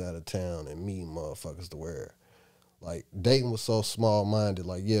had us out of town and meeting motherfuckers to wear. Like Dayton was so small minded.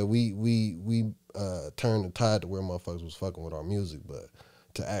 Like we turned the tide to where motherfuckers was fucking with our music, but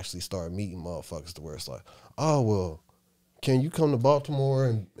to actually start meeting motherfuckers to where it's like, oh well, can you come to Baltimore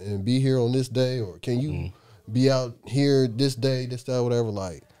and be here on this day, or can you be out here this day, this that, whatever.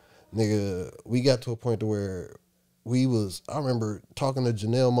 Like, nigga, we got to a point to where I remember talking to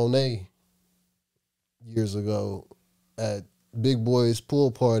Janelle Monáe years ago at Big Boy's pool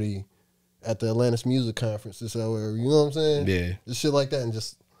party at the Atlantis Music Conference, this that, whatever. You know what I'm saying? Yeah. Just shit like that, and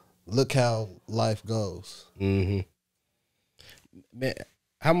just look how life goes. Mm-hmm. Man,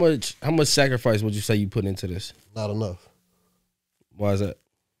 how much sacrifice would you say you put into this? Not enough. Why is that?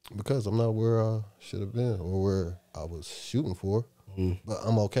 Because I'm not where I should have been or where I was shooting for. But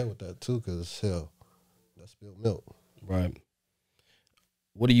I'm okay with that too, because hell, that's spilled milk. Right.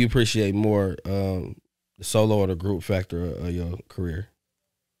 What do you appreciate more, the solo or the group factor of your career?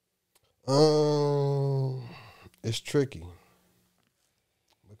 It's tricky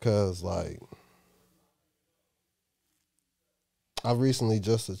because like I recently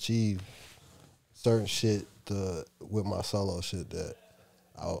just achieved certain shit with my solo shit that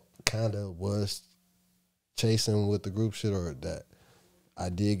I kind of was chasing with the group shit, or that I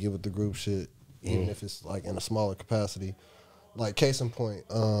did get with the group shit, even if it's like in a smaller capacity. Like case in point,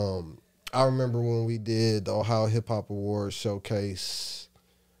 I remember when we did the Ohio Hip Hop Awards showcase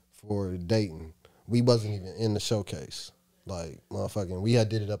for Dayton. We wasn't even in the showcase. Like, motherfucking, we had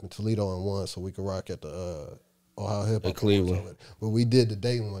did it up in Toledo and won, so we could rock at the Ohio Hip Hop Cleveland. But we did the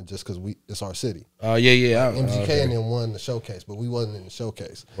Dayton one just because it's our city. Oh, yeah. Like, MGK and then won the showcase, but we wasn't in the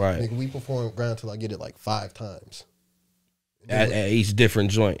showcase. Right. Nigga, we performed Grind Till I Get It like 5 times. At each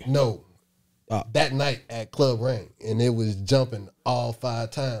different joint? No. That night at Club Rain, and it was jumping all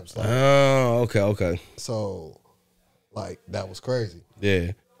 5 times. Like, oh, okay. So, like, that was crazy.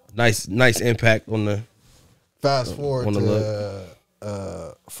 Yeah. Nice impact on the. Fast forward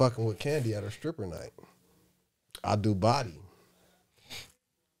to fucking with Candy at her stripper night. I do body.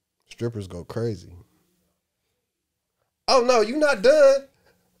 Strippers go crazy. Oh no, you not done.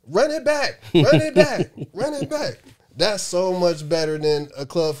 Run it back. Run it back. That's so much better than a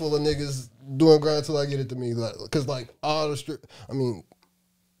club full of niggas doing Grind Till I Get It to me. Like, cause like all the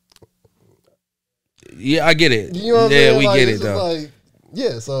yeah, I get it. You know what I'm saying? We like, get it though. Like,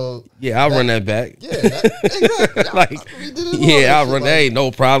 yeah, so yeah, I'll run that back. Yeah, exactly. Like, I'll run that. Ain't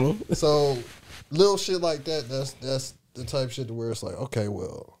no problem. So little shit like that. That's the type of shit to where it's like, okay,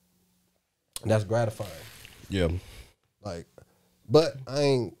 well, that's gratifying. Yeah. Like, but I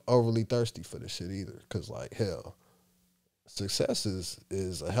ain't overly thirsty for this shit either. Cause like, hell, success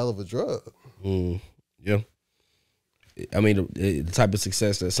is a hell of a drug. Yeah. I mean, the type of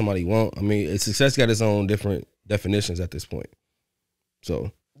success that somebody want. I mean, success got its own different definitions at this point.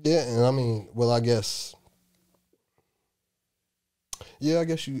 So yeah, and I mean, well, I guess you're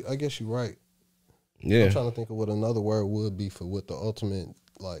right. Yeah, I'm trying to think of what another word would be for what the ultimate,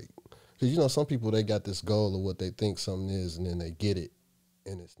 like, because you know some people, they got this goal of what they think something is, and then they get it,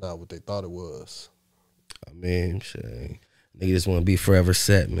 and it's not what they thought it was. I mean, shit, nigga just want to be forever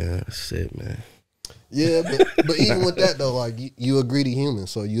set, man. That's it, man. Yeah, but even with that though, like you a greedy human,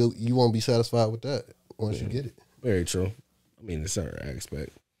 so you won't be satisfied with that once you get it. Very true. I mean, in a certain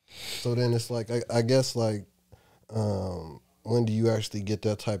aspect. So then it's like, I guess like, when do you actually get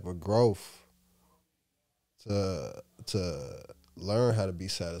that type of growth to learn how to be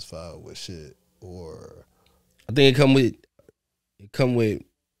satisfied with shit? Or I think it come with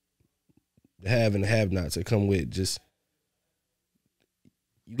the have and the have nots. It come with just,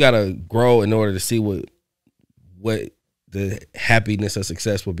 you gotta grow in order to see what the happiness of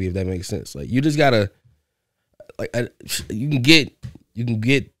success will be, if that makes sense. Like, you just gotta, like, you can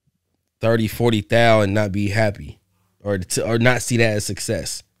get 30, 40,000 and not be happy, or not see that as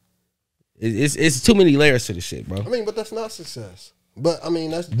success. It's too many layers to the shit, bro. I mean, but that's not success. But I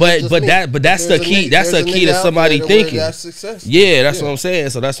mean, that's that's the key. That's the key to somebody thinking. That's success. Yeah, that's what I'm saying.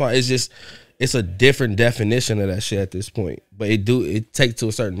 So that's why it's a different definition of that shit at this point. But it takes to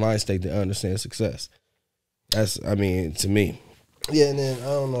a certain mind state to understand success. That's, I mean, to me. Yeah, and then I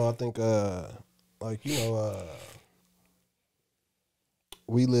don't know. I think like, you know,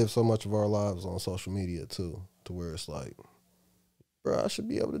 we live so much of our lives on social media too, to where it's like, bro, I should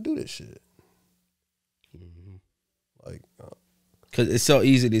be able to do this shit. Like, cause it's so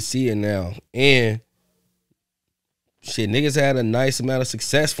easy to see it now, and shit, niggas had a nice amount of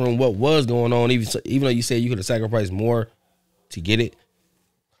success from what was going on. Even though you said you could have sacrificed more to get it.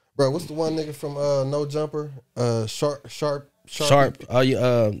 Bro, what's the one nigga from No Jumper? Sharp. Oh,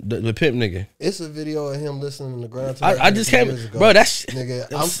 the pimp nigga. It's a video of him listening to Grind. I just haven't, bro. That's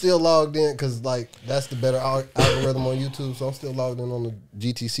nigga. I'm still logged in because like that's the better algorithm on YouTube. So I'm still logged in on the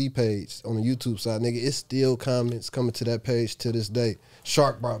GTC page on the YouTube side, nigga. It's still comments coming to that page to this day.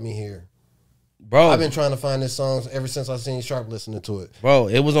 Sharp brought me here, bro. I've been trying to find this song ever since I seen Sharp listening to it, bro.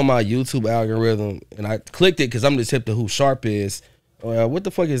 It was on my YouTube algorithm, and I clicked it because I'm just hip to who Sharp is. What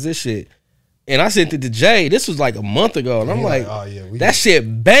the fuck is this shit? And I sent it to Jay. This was like a month ago, and I'm like, oh yeah, that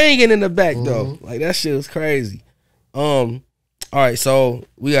shit banging in the back though. Like that shit was crazy. All right, so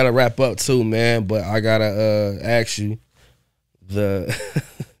we gotta wrap up too, man. But I gotta ask you, you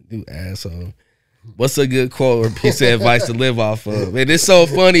asshole, what's a good quote or piece of advice to live off of? And it's so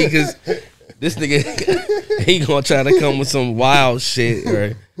funny because this nigga, he gonna try to come with some wild shit,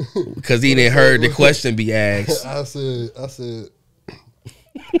 or because he didn't heard the question be asked. I said.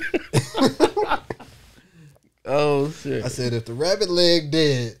 Oh shit! I said, if the rabbit leg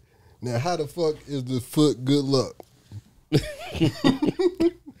dead, now how the fuck is the foot good luck?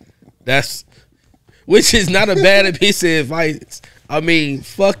 Which is not a bad piece of advice. I mean,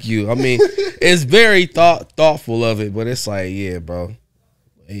 fuck you. I mean, it's very thoughtful of it, but it's like, yeah, bro.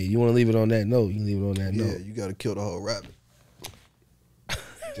 Hey, you want to leave it on that note? You can leave it on that note. Yeah, you got to kill the whole rabbit.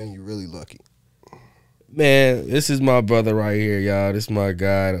 Then you're really lucky. Man, this is my brother right here, y'all. This is my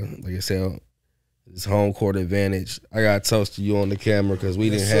guy. Like I said, his home court advantage. I got to toast to you on the camera because we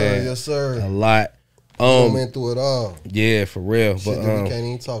didn't have a lot. We went through it all. Yeah, for real. Shit but that we can't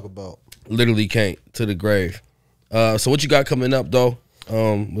even talk about. Literally can't, to the grave. So what you got coming up though?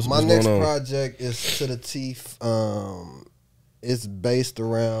 What's my next going on? project is To the Teeth. It's based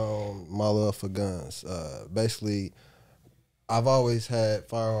around my love for guns. Basically, I've always had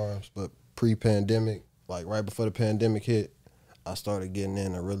firearms, but pre-pandemic, like right before the pandemic hit, I started getting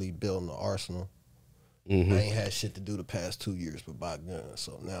in and really building the arsenal. I ain't had shit to do the past 2 years but buy guns.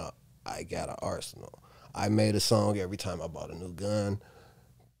 So now I got an arsenal. I made a song every time I bought a new gun.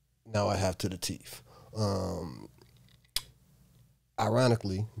 Now I have To the Teeth.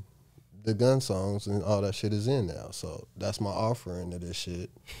 Ironically, the gun songs and all that shit is in now. So that's my offering to this shit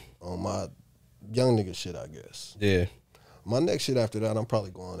on my young nigga shit, I guess. Yeah. My next shit after that, I'm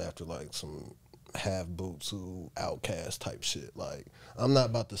probably going after like some half Bootsoo Outcast type shit. Like, I'm not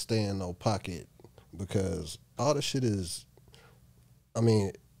about to stay in no pocket because all the shit is, I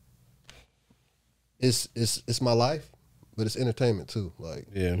mean, it's my life, but it's entertainment too. Like,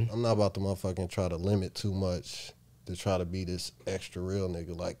 yeah. I'm not about to motherfucking try to limit too much to try to be this extra real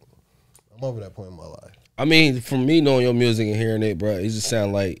nigga. Like, I'm over that point in my life. I mean, from me knowing your music and hearing it, bro, it just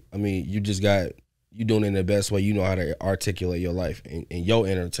sound like, I mean, you doing it in the best way. You know how to articulate your life in your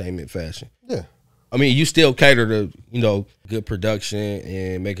entertainment fashion. Yeah. I mean, you still cater to, good production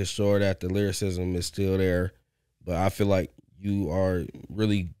and making sure that the lyricism is still there. But I feel like you are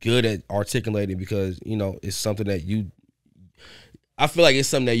really good at articulating because, it's something that I feel like it's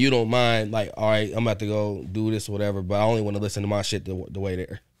something that you don't mind. Like, all right, I'm about to go do this or whatever, but I only want to listen to my shit the way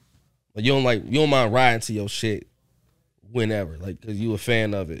there. Like, you don't mind riding to your shit whenever, like, because you a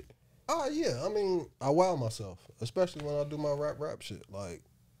fan of it. Oh, yeah. I mean, I wow myself, especially when I do my rap shit. Like,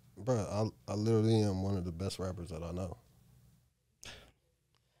 bro, I literally am one of the best rappers that I know.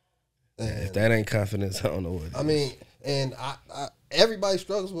 And if that ain't confidence, I don't know what it is. I mean, and I everybody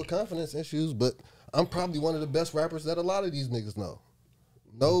struggles with confidence issues, but I'm probably one of the best rappers that a lot of these niggas know.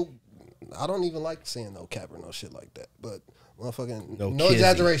 No, I don't even like saying no cap or no shit like that, but motherfucking no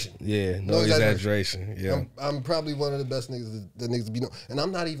exaggeration. Yeah, no exaggeration. Yeah, I'm probably one of the best niggas that niggas be know, and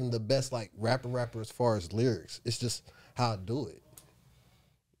I'm not even the best like rapper as far as lyrics. It's just how I do it.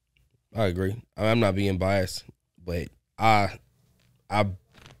 I agree. I'm not being biased, but I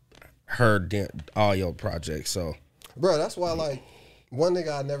heard all your projects, so bro, that's why like one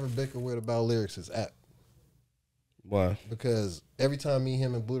nigga I never bicker with about lyrics is App. Why? Because every time me,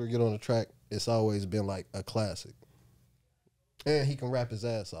 him, and Buddha get on the track, it's always been like a classic. And he can rap his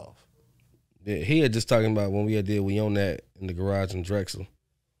ass off. Yeah, he had just talking about when we own that in the garage in Drexel.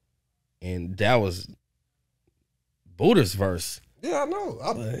 And that was Buddha's verse. Yeah, I know.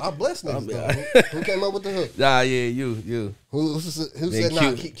 I bless niggas though. Who came up with the hook? Nah, yeah, you. Who said,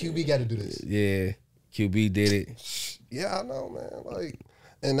 nah, QB got to do this. Yeah, QB did it. Yeah, I know, man. Like,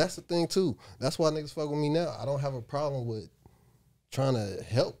 and that's the thing too. That's why niggas fuck with me now. I don't have a problem with trying to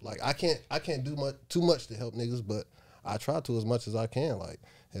help. Like I can't do too much to help niggas, but I try to as much as I can. Like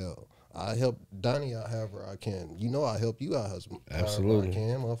hell, I help Donnie out however I can. You know, I help you out Absolutely.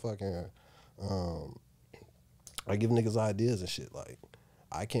 however I can, motherfucking. I give niggas ideas and shit. Like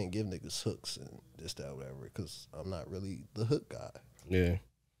I can't give niggas hooks and this, that, whatever, because I'm not really the hook guy. Yeah.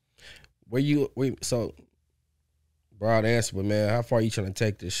 So broad answer, but man, how far are you trying to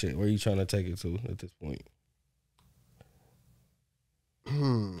take this shit? Where are you trying to take it to at this point?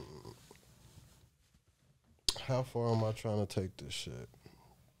 How far am I trying to take this shit?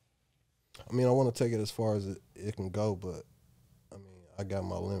 I mean, I want to take it as far as it can go, but I mean, I got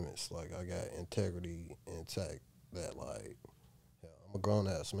my limits. Like, I got integrity intact that, like, hell, I'm a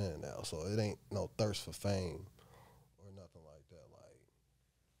grown-ass man now, so it ain't no thirst for fame or nothing like that.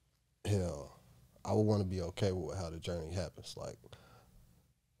 Like, hell, I would want to be okay with how the journey happens. Like,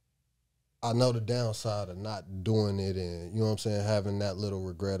 I know the downside of not doing it and, you know what I'm saying, having that little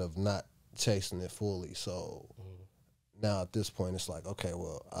regret of not chasing it fully. So now at this point, it's like, okay,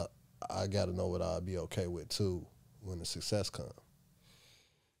 well, I got to know what I'll be okay with, too, when the success comes.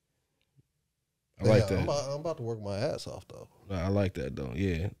 I like that. I'm about to work my ass off, though. I like that, though.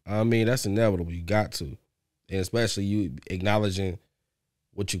 Yeah. I mean, that's inevitable. You got to. And especially you acknowledging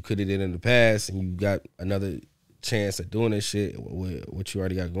what you could have did in the past and you got another chance at doing this shit with what you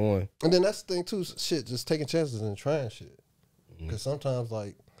already got going. And then that's the thing, too, shit, just taking chances and trying shit. Because sometimes,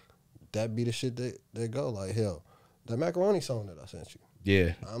 like, that be the shit that go. Like, hell, that macaroni song that I sent you.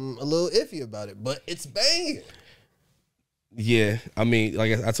 Yeah. I'm a little iffy about it, but it's banging. Yeah, I mean,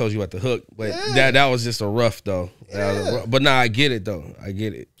 like I told you at the hook, but that was just a rough though. Yeah. But nah, I get it though. I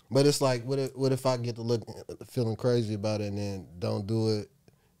get it. But it's like, what if I get to feeling crazy about it and then don't do it,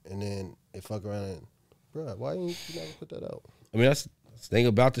 and then it fuck around and, bro, why you never put that out? I mean, that's the thing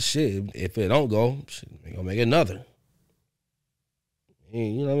about the shit. If it don't go, shit, they gonna make another.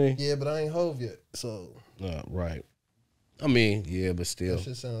 You know what I mean? Yeah, but I ain't Hove yet, so. Right. I mean, yeah, but still. That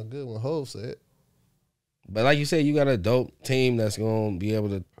shit sound good when Hove said. But like you said, you got a dope team that's gonna be able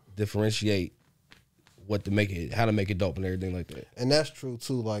to differentiate what to make it, how to make it dope and everything like that. And that's true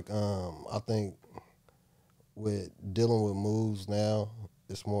too. Like, I think with dealing with moves now,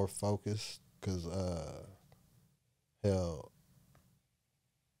 it's more focused because, hell,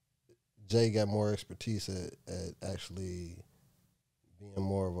 Jay got more expertise at actually being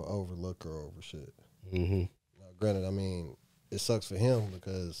more of an overlooker over shit. Mm-hmm. Now, granted, I mean, it sucks for him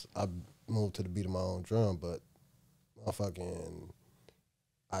because I moved to the beat of my own drum, but I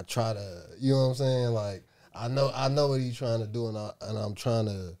try to, you know what I'm saying? Like, I know what he's trying to do, and I'm trying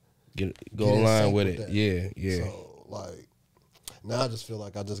to go along with it. Yeah. So, like, now I just feel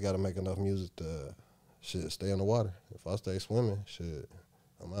like I just got to make enough music to, shit, stay in the water. If I stay swimming, shit,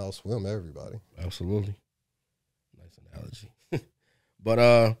 I'm out swim everybody. Absolutely. Nice analogy.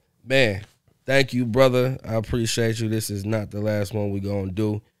 But, man, thank you, brother. I appreciate you. This is not the last one we gonna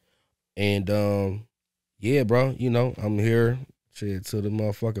do. And, yeah, bro, you know, I'm here. Shit, till the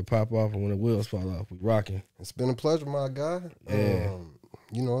motherfucker pop off and when the wheels fall off, we rocking. It's been a pleasure, my guy. Yeah.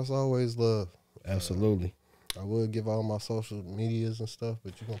 You know, it's always love. Absolutely. I would give all my social medias and stuff,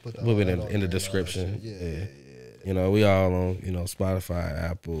 but you're going to put that We'll put it in the description. Yeah. You know, we all on, you know, Spotify,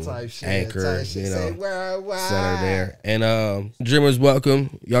 Apple, Anchor, you know, center there. And Dreamers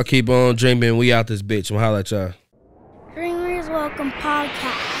welcome. Y'all keep on dreaming. We out this bitch. I'm holla at y'all. Dreamers Welcome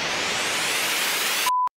Podcast.